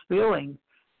intense feeling,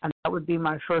 and that would be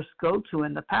my first go-to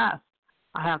in the past,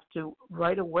 I have to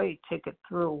right away take it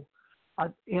through,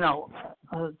 a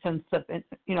 10-step,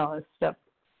 a step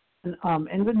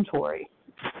inventory,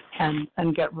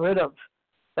 and get rid of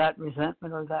that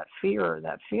resentment or that fear or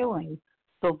that feeling,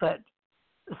 so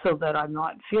that I'm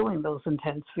not feeling those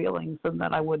intense feelings, and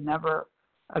that I would never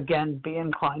again be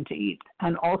inclined to eat.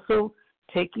 And also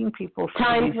taking people through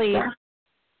Time, please. Steps.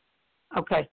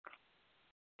 Okay.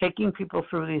 Taking people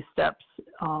through these steps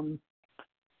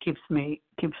keeps me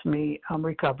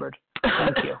recovered.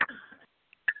 Thank you.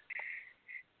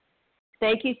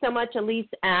 Thank you so much, Elise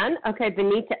Ann. Okay,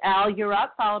 Benita L., you're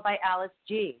up, followed by Alice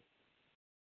G.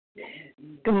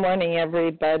 Good morning,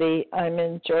 everybody. I'm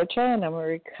in Georgia, and I'm a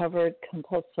recovered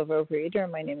compulsive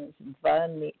overeater. My name is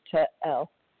Vanita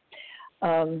L.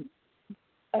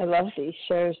 I love these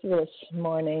shares this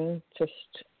morning.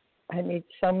 I need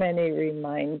so many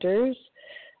reminders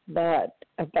about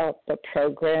the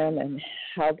program and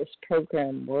how this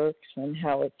program works and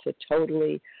how it's a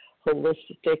totally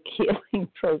holistic healing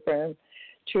program.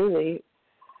 Truly,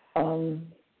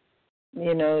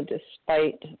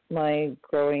 despite my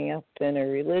growing up in a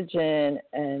religion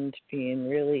and being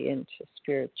really into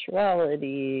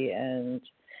spirituality and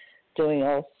doing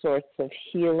all sorts of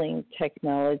healing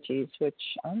technologies, which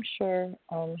I'm sure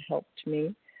helped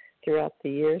me throughout the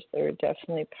years. They were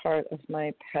definitely part of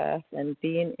my path. And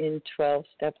being in 12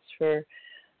 steps for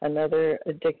another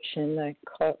addiction that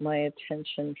caught my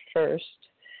attention first.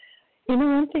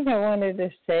 One thing I wanted to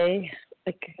say,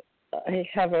 I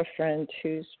have a friend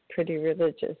who's pretty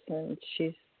religious, and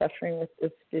she's suffering with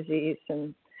this disease,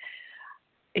 and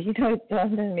it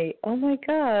dawned on me, oh my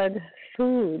God,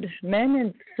 men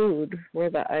and food were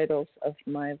the idols of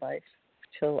my life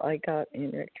till I got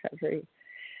in recovery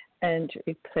and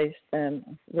replaced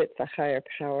them with the higher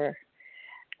power.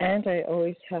 And I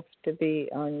always have to be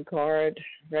on guard,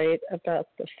 right, about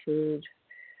the food.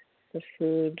 The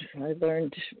food, I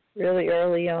learned really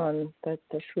early on that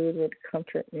the food would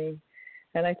comfort me.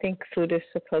 And I think food is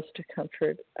supposed to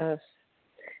comfort us.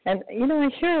 And, I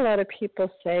hear a lot of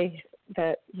people say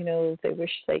that, they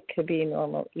wish they could be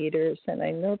normal eaters. And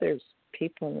I know there's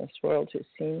people in this world who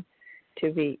seem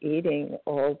to be eating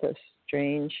all the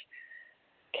strange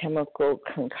chemical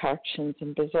concoctions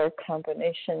and bizarre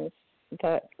combinations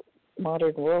that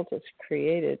modern world has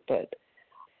created. But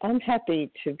I'm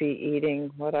happy to be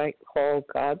eating what I call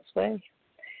God's way.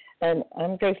 And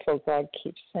I'm grateful God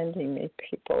keeps sending me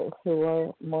people who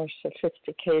are more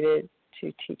sophisticated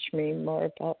to teach me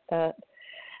more about that.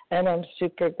 And I'm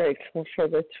super grateful for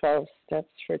the 12 steps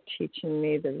for teaching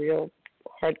me the real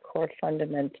hardcore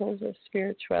fundamentals of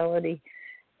spirituality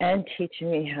and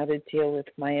teaching me how to deal with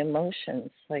my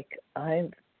emotions. Like, I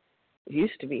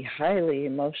used to be highly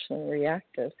emotionally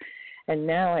reactive, and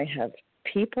now I have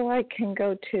people I can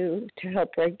go to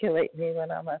help regulate me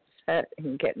when I'm upset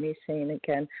and get me sane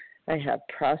again. I have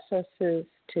processes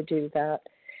to do that,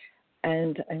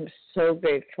 and I'm so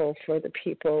grateful for the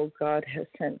people God has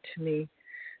sent to me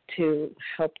to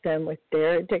help them with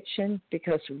their addiction,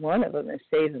 because one of them is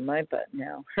saving my butt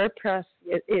now. Her process,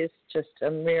 it is just a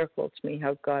miracle to me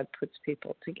how God puts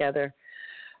people together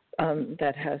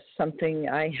that has something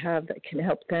I have that can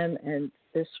help them, and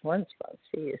this one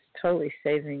sponsee is totally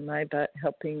saving my butt,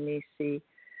 helping me see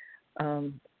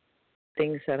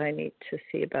things that I need to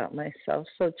see about myself.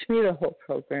 So to me, the whole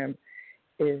program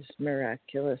is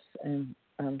miraculous, and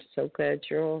I'm so glad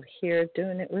you're all here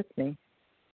doing it with me.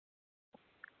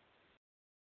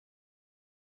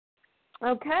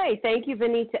 Okay, thank you,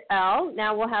 Benita L.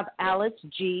 Now we'll have Alice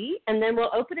G., and then we'll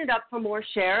open it up for more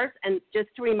shares. And just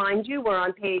to remind you, we're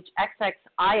on page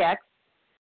XXIX,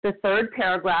 the third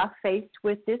paragraph, faced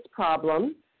with this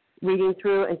problem, reading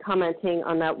through and commenting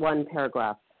on that one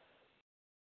paragraph.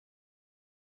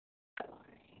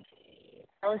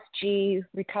 Alice G.,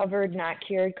 recovered, not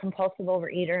cured, compulsive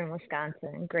overeater in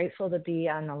Wisconsin. Grateful to be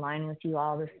on the line with you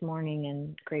all this morning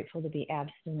and grateful to be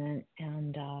abstinent.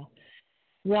 And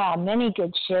many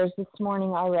good shares this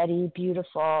morning already.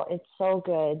 Beautiful. It's so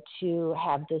good to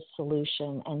have this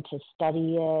solution and to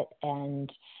study it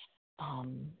and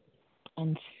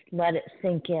and let it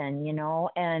sink in, you know.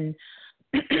 And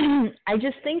I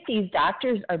just think these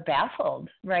doctors are baffled,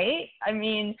 right? I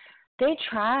mean, they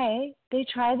try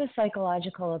the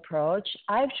psychological approach.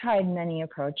 I've tried many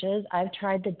approaches. I've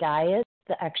tried the diet,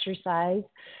 the exercise,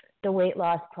 the weight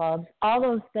loss clubs, all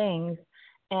those things.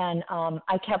 And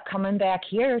I kept coming back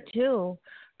here too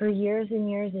for years and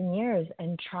years and years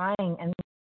and trying and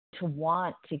to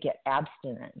want to get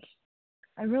abstinent.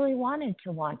 I really wanted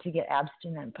to want to get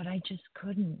abstinent, but I just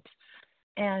couldn't.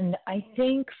 And I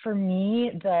think for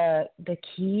me, the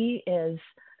key is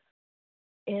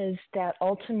that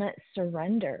ultimate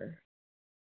surrender.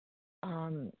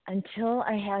 Until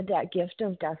I had that gift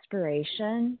of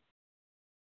desperation,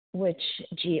 which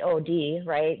G-O-D,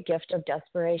 right? Gift of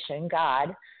desperation,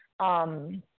 God.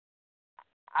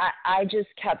 I just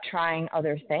kept trying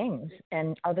other things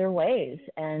and other ways.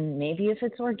 And maybe if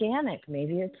it's organic,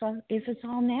 maybe if it's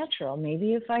all natural,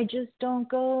 maybe if I just don't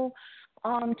go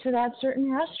to that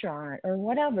certain restaurant or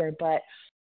whatever. But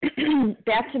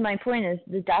back to my point is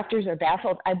the doctors are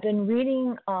baffled. I've been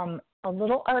reading a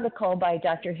little article by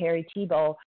Dr. Harry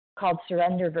Tiebout called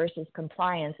Surrender versus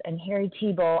Compliance. And Harry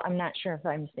Tiebout, I'm not sure if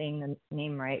I'm saying the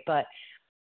name right, but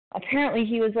apparently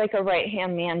he was like a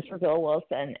right-hand man for Bill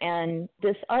Wilson. And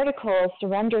this article,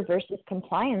 Surrender versus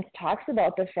Compliance, talks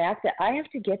about the fact that I have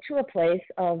to get to a place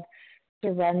of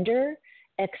surrender,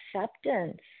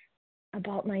 acceptance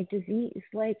about my disease.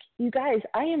 Like, you guys,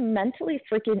 I am mentally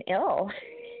freaking ill,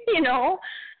 you know?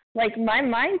 Like, my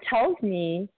mind tells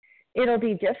me it'll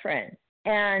be different.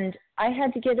 And I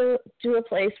had to get to a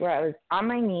place where I was on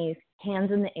my knees,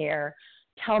 hands in the air,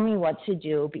 tell me what to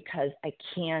do because I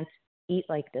can't eat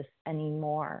like this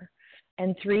anymore.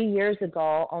 And 3 years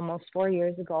ago, almost 4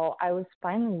 years ago, I was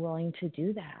finally willing to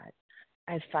do that.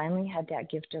 I finally had that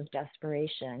gift of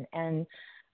desperation. And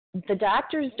the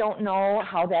doctors don't know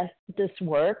how this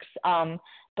works,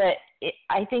 but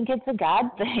I think it's a God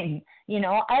thing. You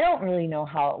know, I don't really know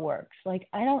how it works. Like,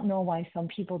 I don't know why some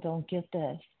people don't get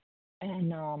this.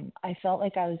 And I felt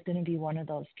like I was going to be one of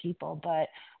those people, but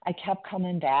I kept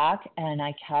coming back and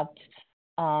I kept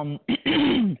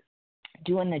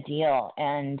doing the deal.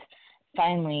 And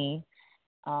finally,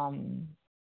 I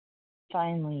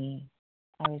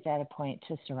was at a point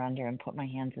to surrender and put my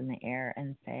hands in the air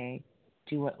and say,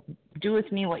 do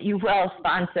with me what you will,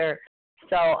 sponsor.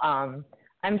 So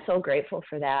I'm so grateful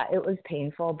for that. It was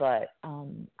painful, but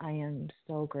I am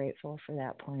so grateful for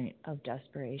that point of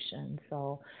desperation.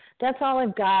 So that's all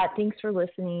I've got. Thanks for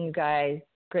listening, you guys.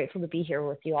 Grateful to be here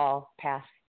with you all. Pass.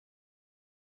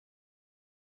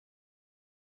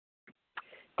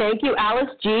 Thank you,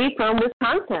 Alice G. from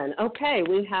Wisconsin. Okay,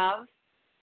 we have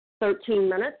 13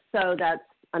 minutes, so that's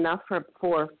enough for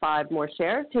 5 more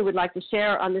shares. Who would like to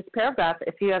share on this paragraph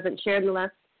if you haven't shared in the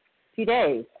last few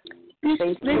days?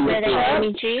 Loretta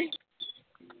Amy G.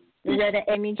 Loretta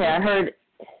Amy G. Yeah,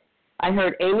 I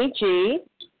heard Amy G.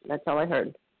 That's all I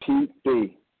heard. Pete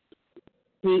B.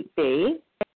 Pete B.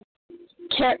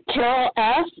 Carol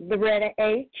F. Loretta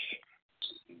H.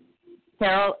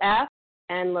 Carol F.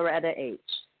 and Loretta H.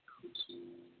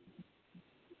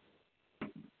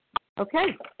 Okay.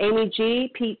 Amy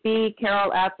G., Pete B.,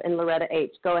 Carol F., and Loretta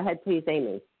H. Go ahead, please,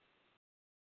 Amy.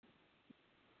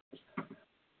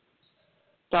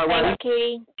 Thanks,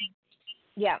 Katie.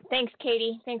 Yeah, thanks,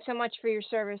 Katie. Thanks so much for your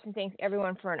service, and thanks,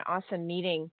 everyone, for an awesome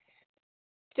meeting.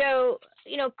 So,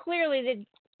 clearly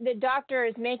the doctor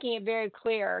is making it very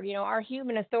clear, our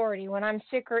human authority. When I'm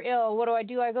sick or ill, what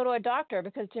do? I go to a doctor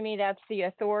because to me that's the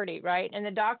authority, right? And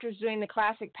the doctor's doing the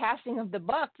classic passing of the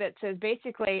buck that says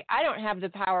basically, I don't have the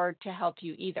power to help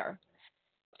you either.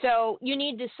 So you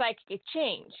need this psychic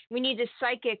change. We need this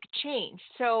psychic change.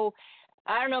 So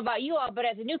I don't know about you all, but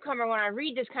as a newcomer, when I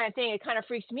read this kind of thing, it kind of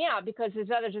freaks me out because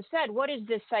as others have said, what is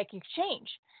this psychic change?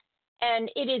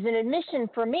 And it is an admission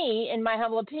for me, in my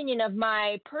humble opinion, of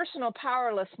my personal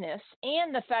powerlessness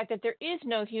and the fact that there is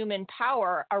no human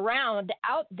power around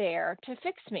out there to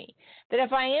fix me. That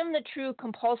if I am the true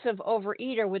compulsive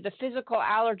overeater with the physical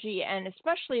allergy and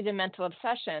especially the mental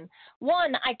obsession,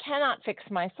 one, I cannot fix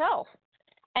myself,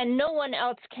 and no one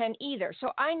else can either.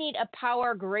 So I need a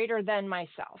power greater than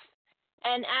myself.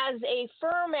 And as a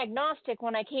firm agnostic,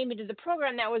 when I came into the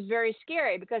program, that was very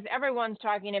scary because everyone's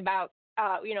talking about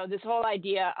this whole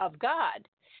idea of God.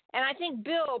 And I think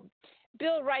Bill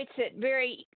writes it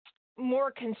very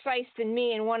more concise than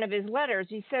me in one of his letters.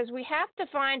 He says, we have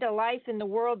to find a life in the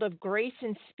world of grace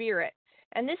and spirit.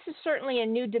 And this is certainly a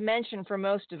new dimension for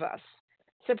most of us.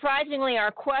 Surprisingly,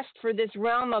 our quest for this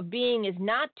realm of being is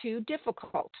not too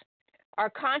difficult. Our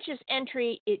conscious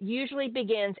entry, it usually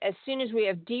begins as soon as we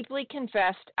have deeply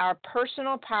confessed our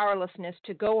personal powerlessness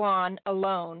to go on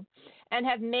alone and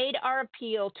have made our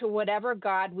appeal to whatever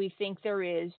God we think there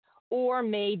is or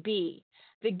may be.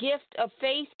 The gift of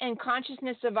faith and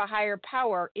consciousness of a higher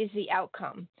power is the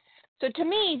outcome. So to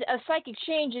me, a psychic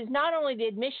change is not only the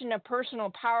admission of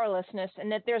personal powerlessness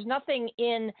and that there's nothing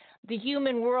in the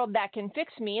human world that can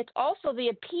fix me, it's also the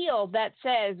appeal that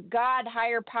says God,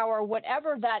 higher power,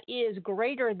 whatever that is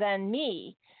greater than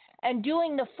me, and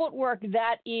doing the footwork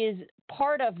that is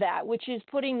part of that, which is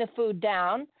putting the food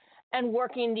down and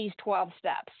working these 12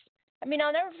 steps. I mean,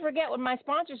 I'll never forget what my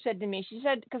sponsor said to me. She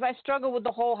said, because I struggle with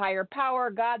the whole higher power,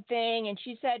 God thing, and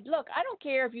she said, look, I don't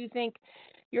care if you think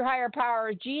your higher power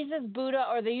is Jesus, Buddha,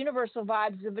 or the universal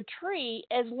vibes of a tree,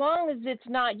 as long as it's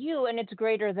not you and it's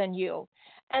greater than you.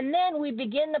 And then we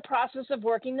begin the process of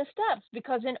working the steps,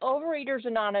 because in Overeaters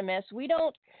Anonymous, we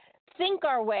don't think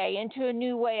our way into a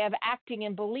new way of acting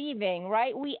and believing,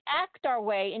 right? We act our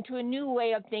way into a new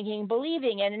way of thinking and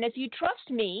believing. And if you trust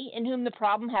me, in whom the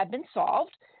problem had been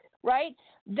solved, right,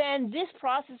 then this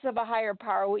process of a higher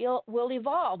power will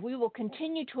evolve. We will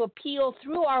continue to appeal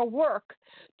through our work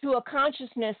to a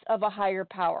consciousness of a higher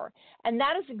power. And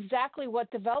that is exactly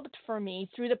what developed for me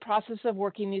through the process of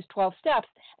working these 12 steps,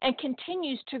 and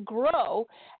continues to grow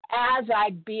as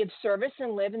I be of service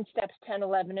and live in steps 10,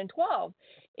 11, and 12.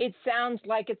 It sounds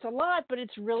like it's a lot, but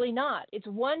it's really not. It's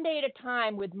one day at a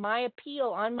time with my appeal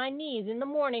on my knees in the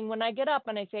morning when I get up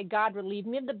and I say, God, relieve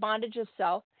me of the bondage of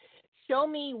self. Show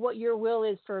me what your will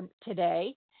is for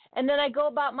today. And then I go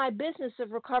about my business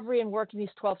of recovery and working this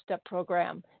 12-step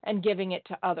program and giving it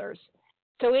to others.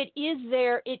 So it is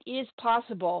there. It is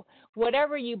possible.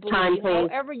 Whatever you believe,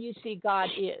 however you see God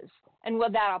is. And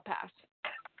with that, I'll pass.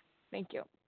 Thank you.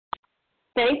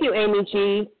 Thank you, Amy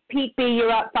G. Pete B.,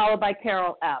 you're up, followed by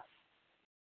Carol F.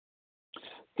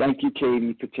 Thank you,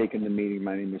 Katie, for taking the meeting.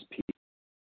 My name is Pete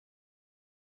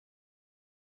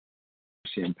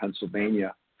in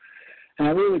Pennsylvania. And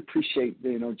I really appreciate,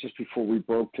 just before we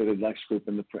broke to the next group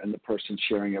and the person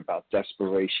sharing about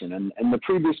desperation. And the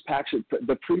previous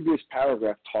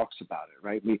paragraph talks about it,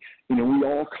 right? We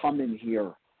all come in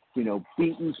here,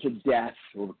 beaten to death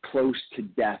or close to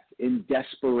death in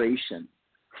desperation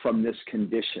from this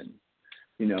condition.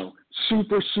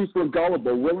 Super, super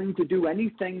gullible, willing to do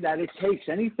anything that it takes,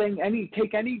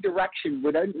 take any direction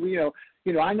without,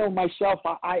 I know myself,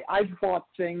 I've bought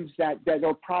things that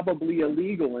are probably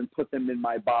illegal and put them in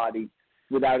my body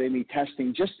without any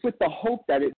testing, just with the hope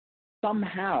that it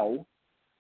somehow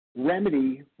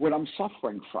remedy what I'm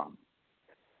suffering from.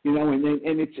 And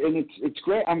it's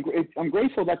great. I'm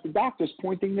grateful that the doctor's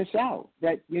pointing this out,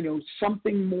 that,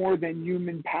 something more than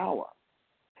human power.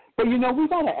 But, we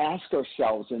got to ask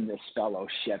ourselves in this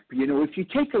fellowship, if you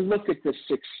take a look at the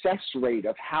success rate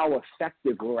of how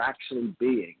effective we're actually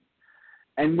being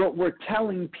and what we're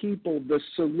telling people the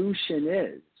solution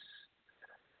is,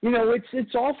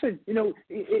 it's often,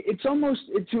 it's almost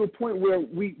to a point where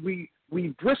we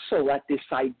bristle at this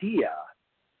idea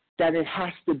that it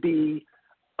has to be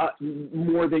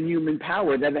more than human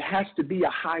power, that it has to be a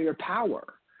higher power.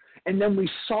 And then we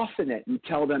soften it and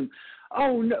tell them,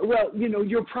 oh, no, well,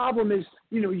 your problem is,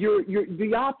 you're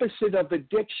the opposite of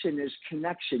addiction is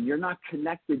connection. You're not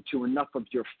connected to enough of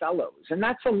your fellows. And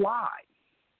that's a lie.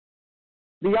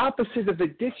 The opposite of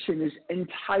addiction is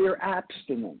entire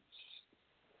abstinence.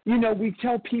 We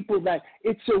tell people that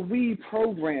it's a we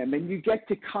program and you get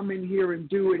to come in here and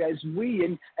do it as we.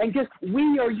 And guess,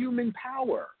 we are human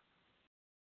power.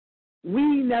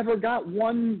 We never got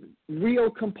one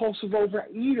real compulsive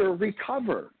overeater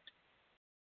recovered.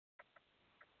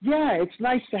 Yeah, it's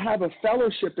nice to have a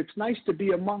fellowship. It's nice to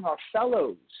be among our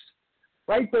fellows,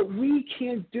 right? But we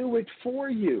can't do it for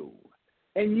you.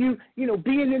 And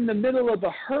being in the middle of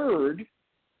the herd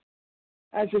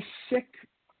as a sick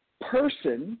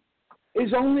person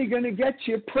is only going to get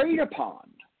you preyed upon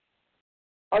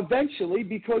eventually,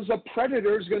 because a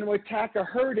predator is going to attack a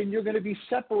herd and you're going to be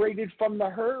separated from the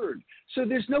herd. So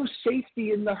there's no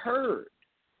safety in the herd.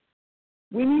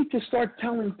 We need to start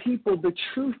telling people the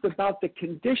truth about the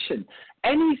condition.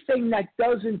 Anything that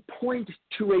doesn't point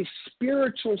to a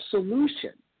spiritual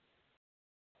solution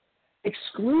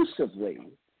exclusively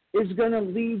is going to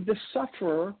lead the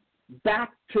sufferer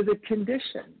back to the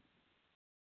condition.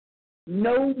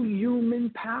 No human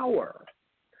power.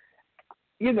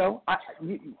 You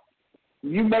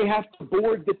may have to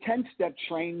board the 10-step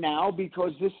train now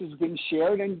because this has been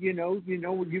shared, and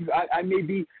I may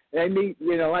be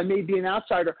an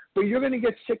outsider, but you're going to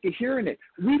get sick of hearing it.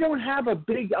 We don't have a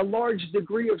large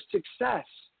degree of success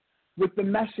with the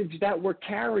message that we're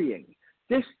carrying.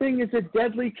 This thing is a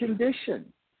deadly condition.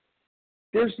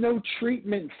 There's no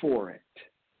treatment for it.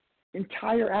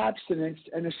 entire abstinence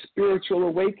and a spiritual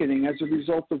awakening as a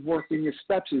result of working the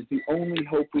steps is the only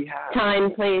hope we have.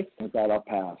 Time, please. With that, I'll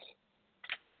pass.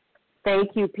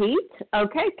 Thank you, Pete.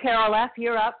 Okay, Carol F.,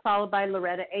 you're up, followed by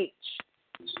Loretta H.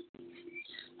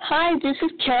 Hi, this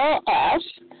is Carol F.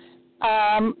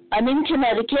 I'm in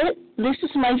Connecticut. This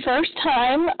is my first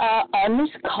time on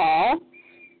this call.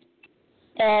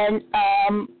 And,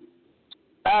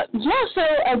 so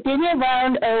I've been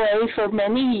around OA for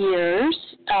many years.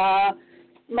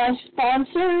 My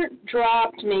sponsor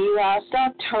dropped me last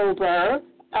October.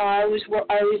 I was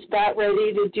about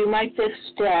ready to do my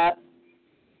 5th step.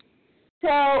 So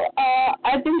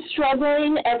I've been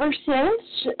struggling ever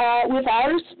since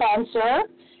without a sponsor.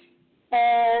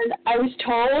 And I was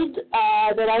told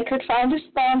that I could find a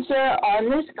sponsor on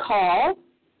this call.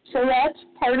 So that's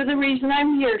part of the reason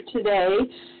I'm here today.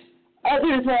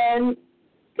 Other than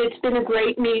it's been a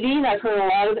great meeting. I've heard a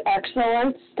lot of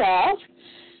excellent stuff.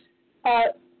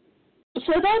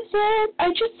 So that's it. I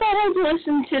just thought I'd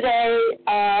listen today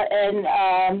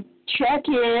and check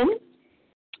in.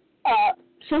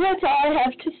 So that's all I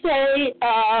have to say.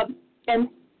 And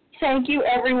thank you,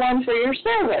 everyone, for your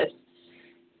service.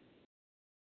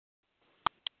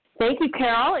 Thank you,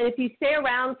 Carol. And if you stay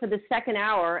around for the second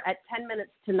hour at 10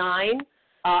 minutes to 9,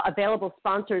 available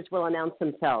sponsors will announce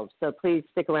themselves. So please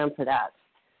stick around for that.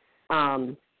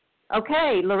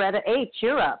 Okay, Loretta H.,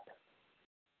 you're up.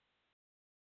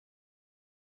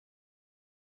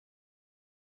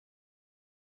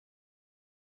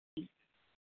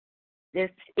 This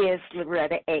is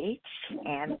Loretta H.,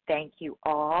 and thank you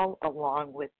all,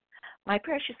 along with my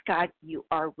precious God. You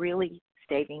are really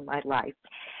saving my life.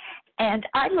 And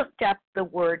I looked up the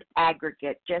word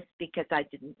aggregate just because I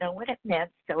didn't know what it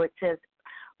meant. So it says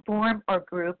form or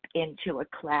group into a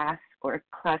class or a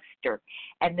cluster.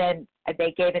 And then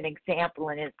they gave an example,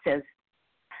 and it says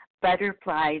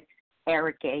butterflies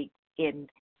aggregate in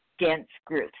dense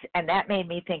groups. And that made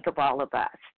me think of all of us.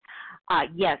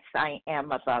 Yes, I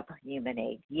am above human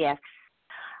aid. Yes,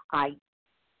 I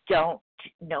don't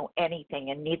know anything,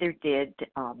 and neither did,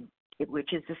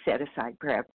 which is a set-aside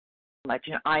prayer. Much,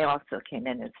 and I also came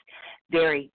in as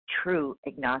very true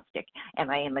agnostic,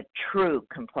 and I am a true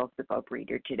compulsive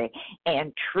overeater today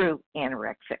and true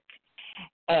anorexic.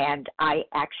 And I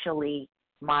actually,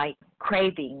 my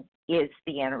craving is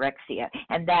the anorexia,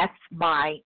 and that's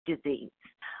my disease.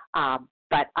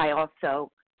 But I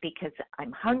also, because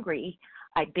I'm hungry,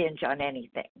 I binge on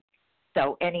anything.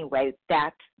 So anyway,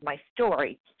 that's my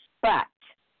story. But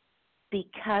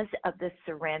because of the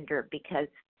surrender, because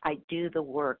I do the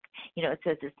work. It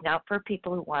says it's not for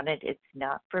people who want it. It's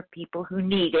not for people who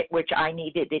need it, which I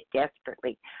needed it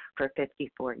desperately for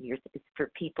 54 years. It's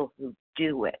for people who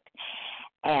do it.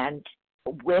 And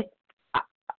with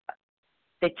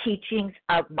the teachings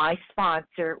of my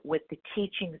sponsor, with the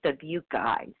teachings of you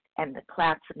guys and the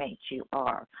classmates you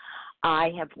are,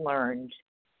 I have learned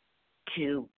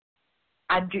to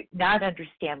not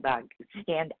understand God,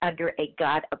 stand under a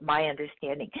God of my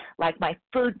understanding. Like my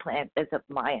food plan is of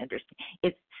my understanding.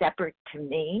 It's separate to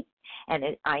me, and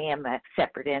I am a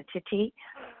separate entity.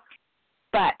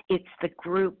 But it's the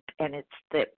group, and it's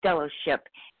the fellowship,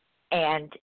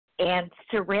 and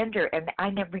surrender. And I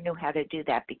never knew how to do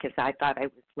that because I thought I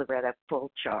was Loretta full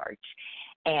charge.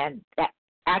 And that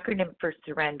acronym for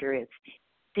surrender is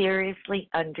seriously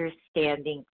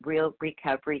understanding real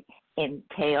recovery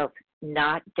entails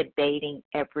not debating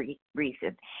every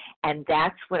reason. And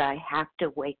that's what I have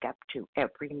to wake up to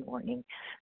every morning,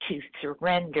 to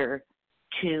surrender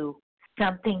to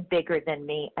something bigger than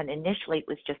me. And initially it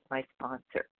was just my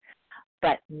sponsor,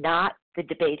 but not the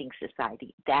debating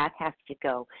society. That has to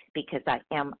go because I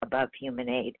am above human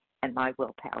aid and my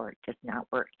willpower does not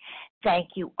work. Thank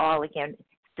you all again.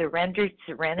 Surrendered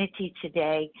serenity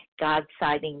today. God's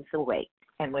sidings await.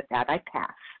 And with that, I pass.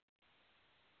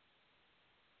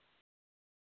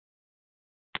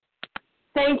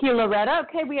 Thank you, Loretta.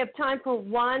 Okay, we have time for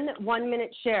one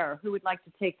 1-minute share. Who would like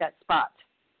to take that spot?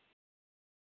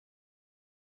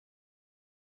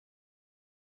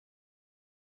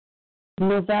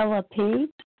 Novella P.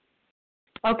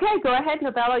 Okay, go ahead,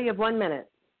 Novella. You have 1 minute.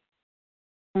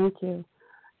 Thank you.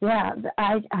 Yeah,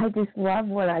 I just love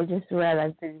what I just read.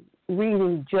 I've been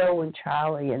reading Joe and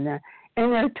Charlie, and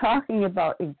they're talking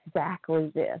about exactly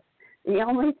this. The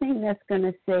only thing that's going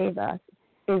to save us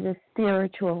is a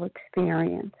spiritual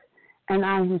experience. And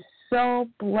I'm so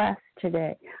blessed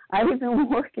today. I've been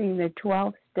working the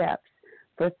 12 steps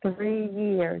for 3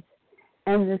 years.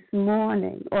 And this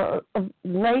morning, or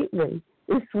lately,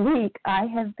 this week, I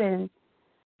have been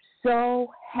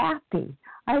so happy.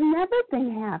 I've never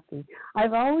been happy.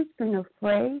 I've always been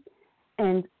afraid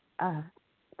and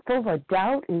full of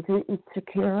doubt and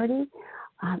insecurity.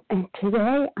 And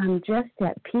today I'm just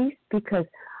at peace because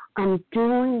I'm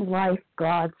doing life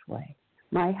God's way,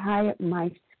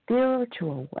 my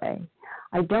spiritual way.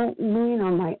 I don't lean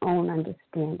on my own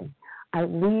understanding. I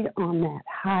lean on that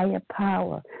higher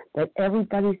power that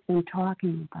everybody's been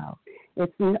talking about.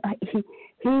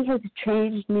 He has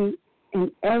changed me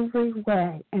in every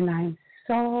way, and I'm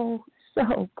so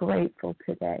grateful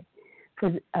today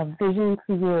for a vision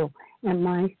for you and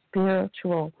my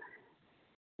spiritual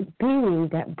being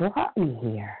that brought me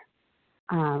here.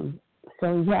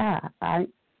 So yeah, I'm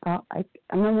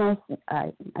almost.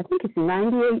 I think it's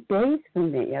 98 days for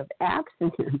me of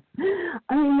abstinence.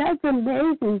 I mean, that's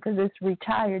amazing for this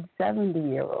retired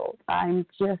 70-year-old. I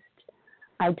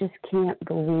just can't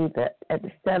believe it. At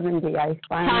 70, I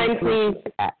finally. Time,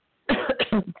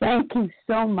 please. Thank you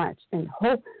so much, and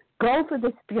go for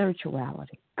the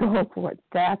spirituality. Go for it.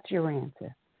 That's your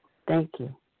answer. Thank you.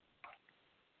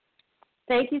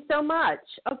 Thank you so much.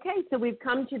 Okay, so we've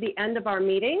come to the end of our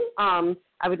meeting.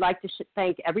 I would like to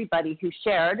thank everybody who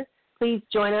shared. Please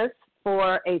join us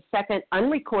for a second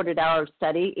unrecorded hour of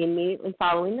study immediately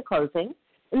following the closing.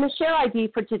 And the share ID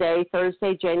for today,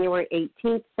 Thursday, January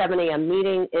 18th, 7 a.m.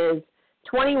 meeting is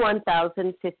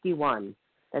 21,051.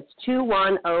 That's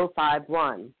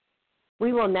 21051.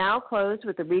 We will now close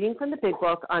with a reading from the Big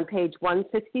Book on page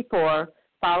 164,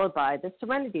 followed by the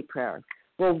Serenity Prayer.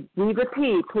 Will Reva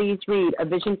P. please read A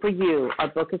Vision for You? Our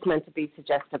book is meant to be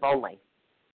suggestive only.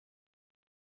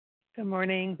 Good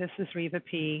morning. This is Reva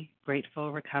P.,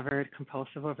 grateful, recovered,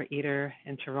 compulsive overeater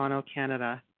in Toronto,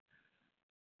 Canada.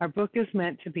 Our book is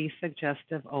meant to be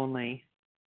suggestive only.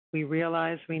 We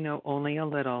realize we know only a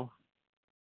little.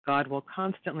 God will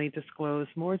constantly disclose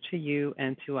more to you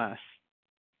and to us.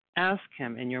 Ask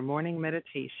Him in your morning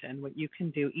meditation what you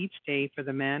can do each day for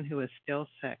the man who is still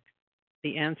sick.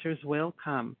 The answers will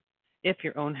come if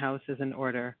your own house is in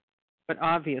order. But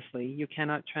obviously, you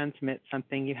cannot transmit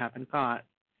something you haven't got.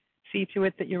 See to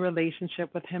it that your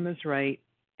relationship with Him is right,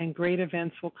 and great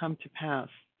events will come to pass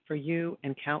for you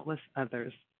and countless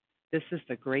others. This is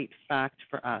the great fact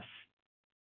for us.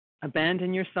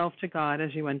 Abandon yourself to God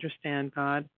as you understand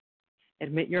God.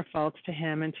 Admit your faults to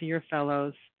Him and to your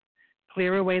fellows.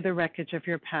 Clear away the wreckage of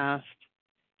your past.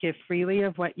 Give freely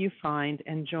of what you find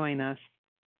and join us.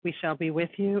 We shall be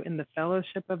with you in the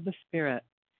fellowship of the Spirit,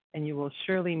 and you will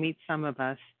surely meet some of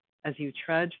us as you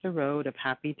trudge the road of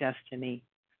happy destiny.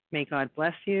 May God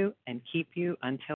bless you and keep you until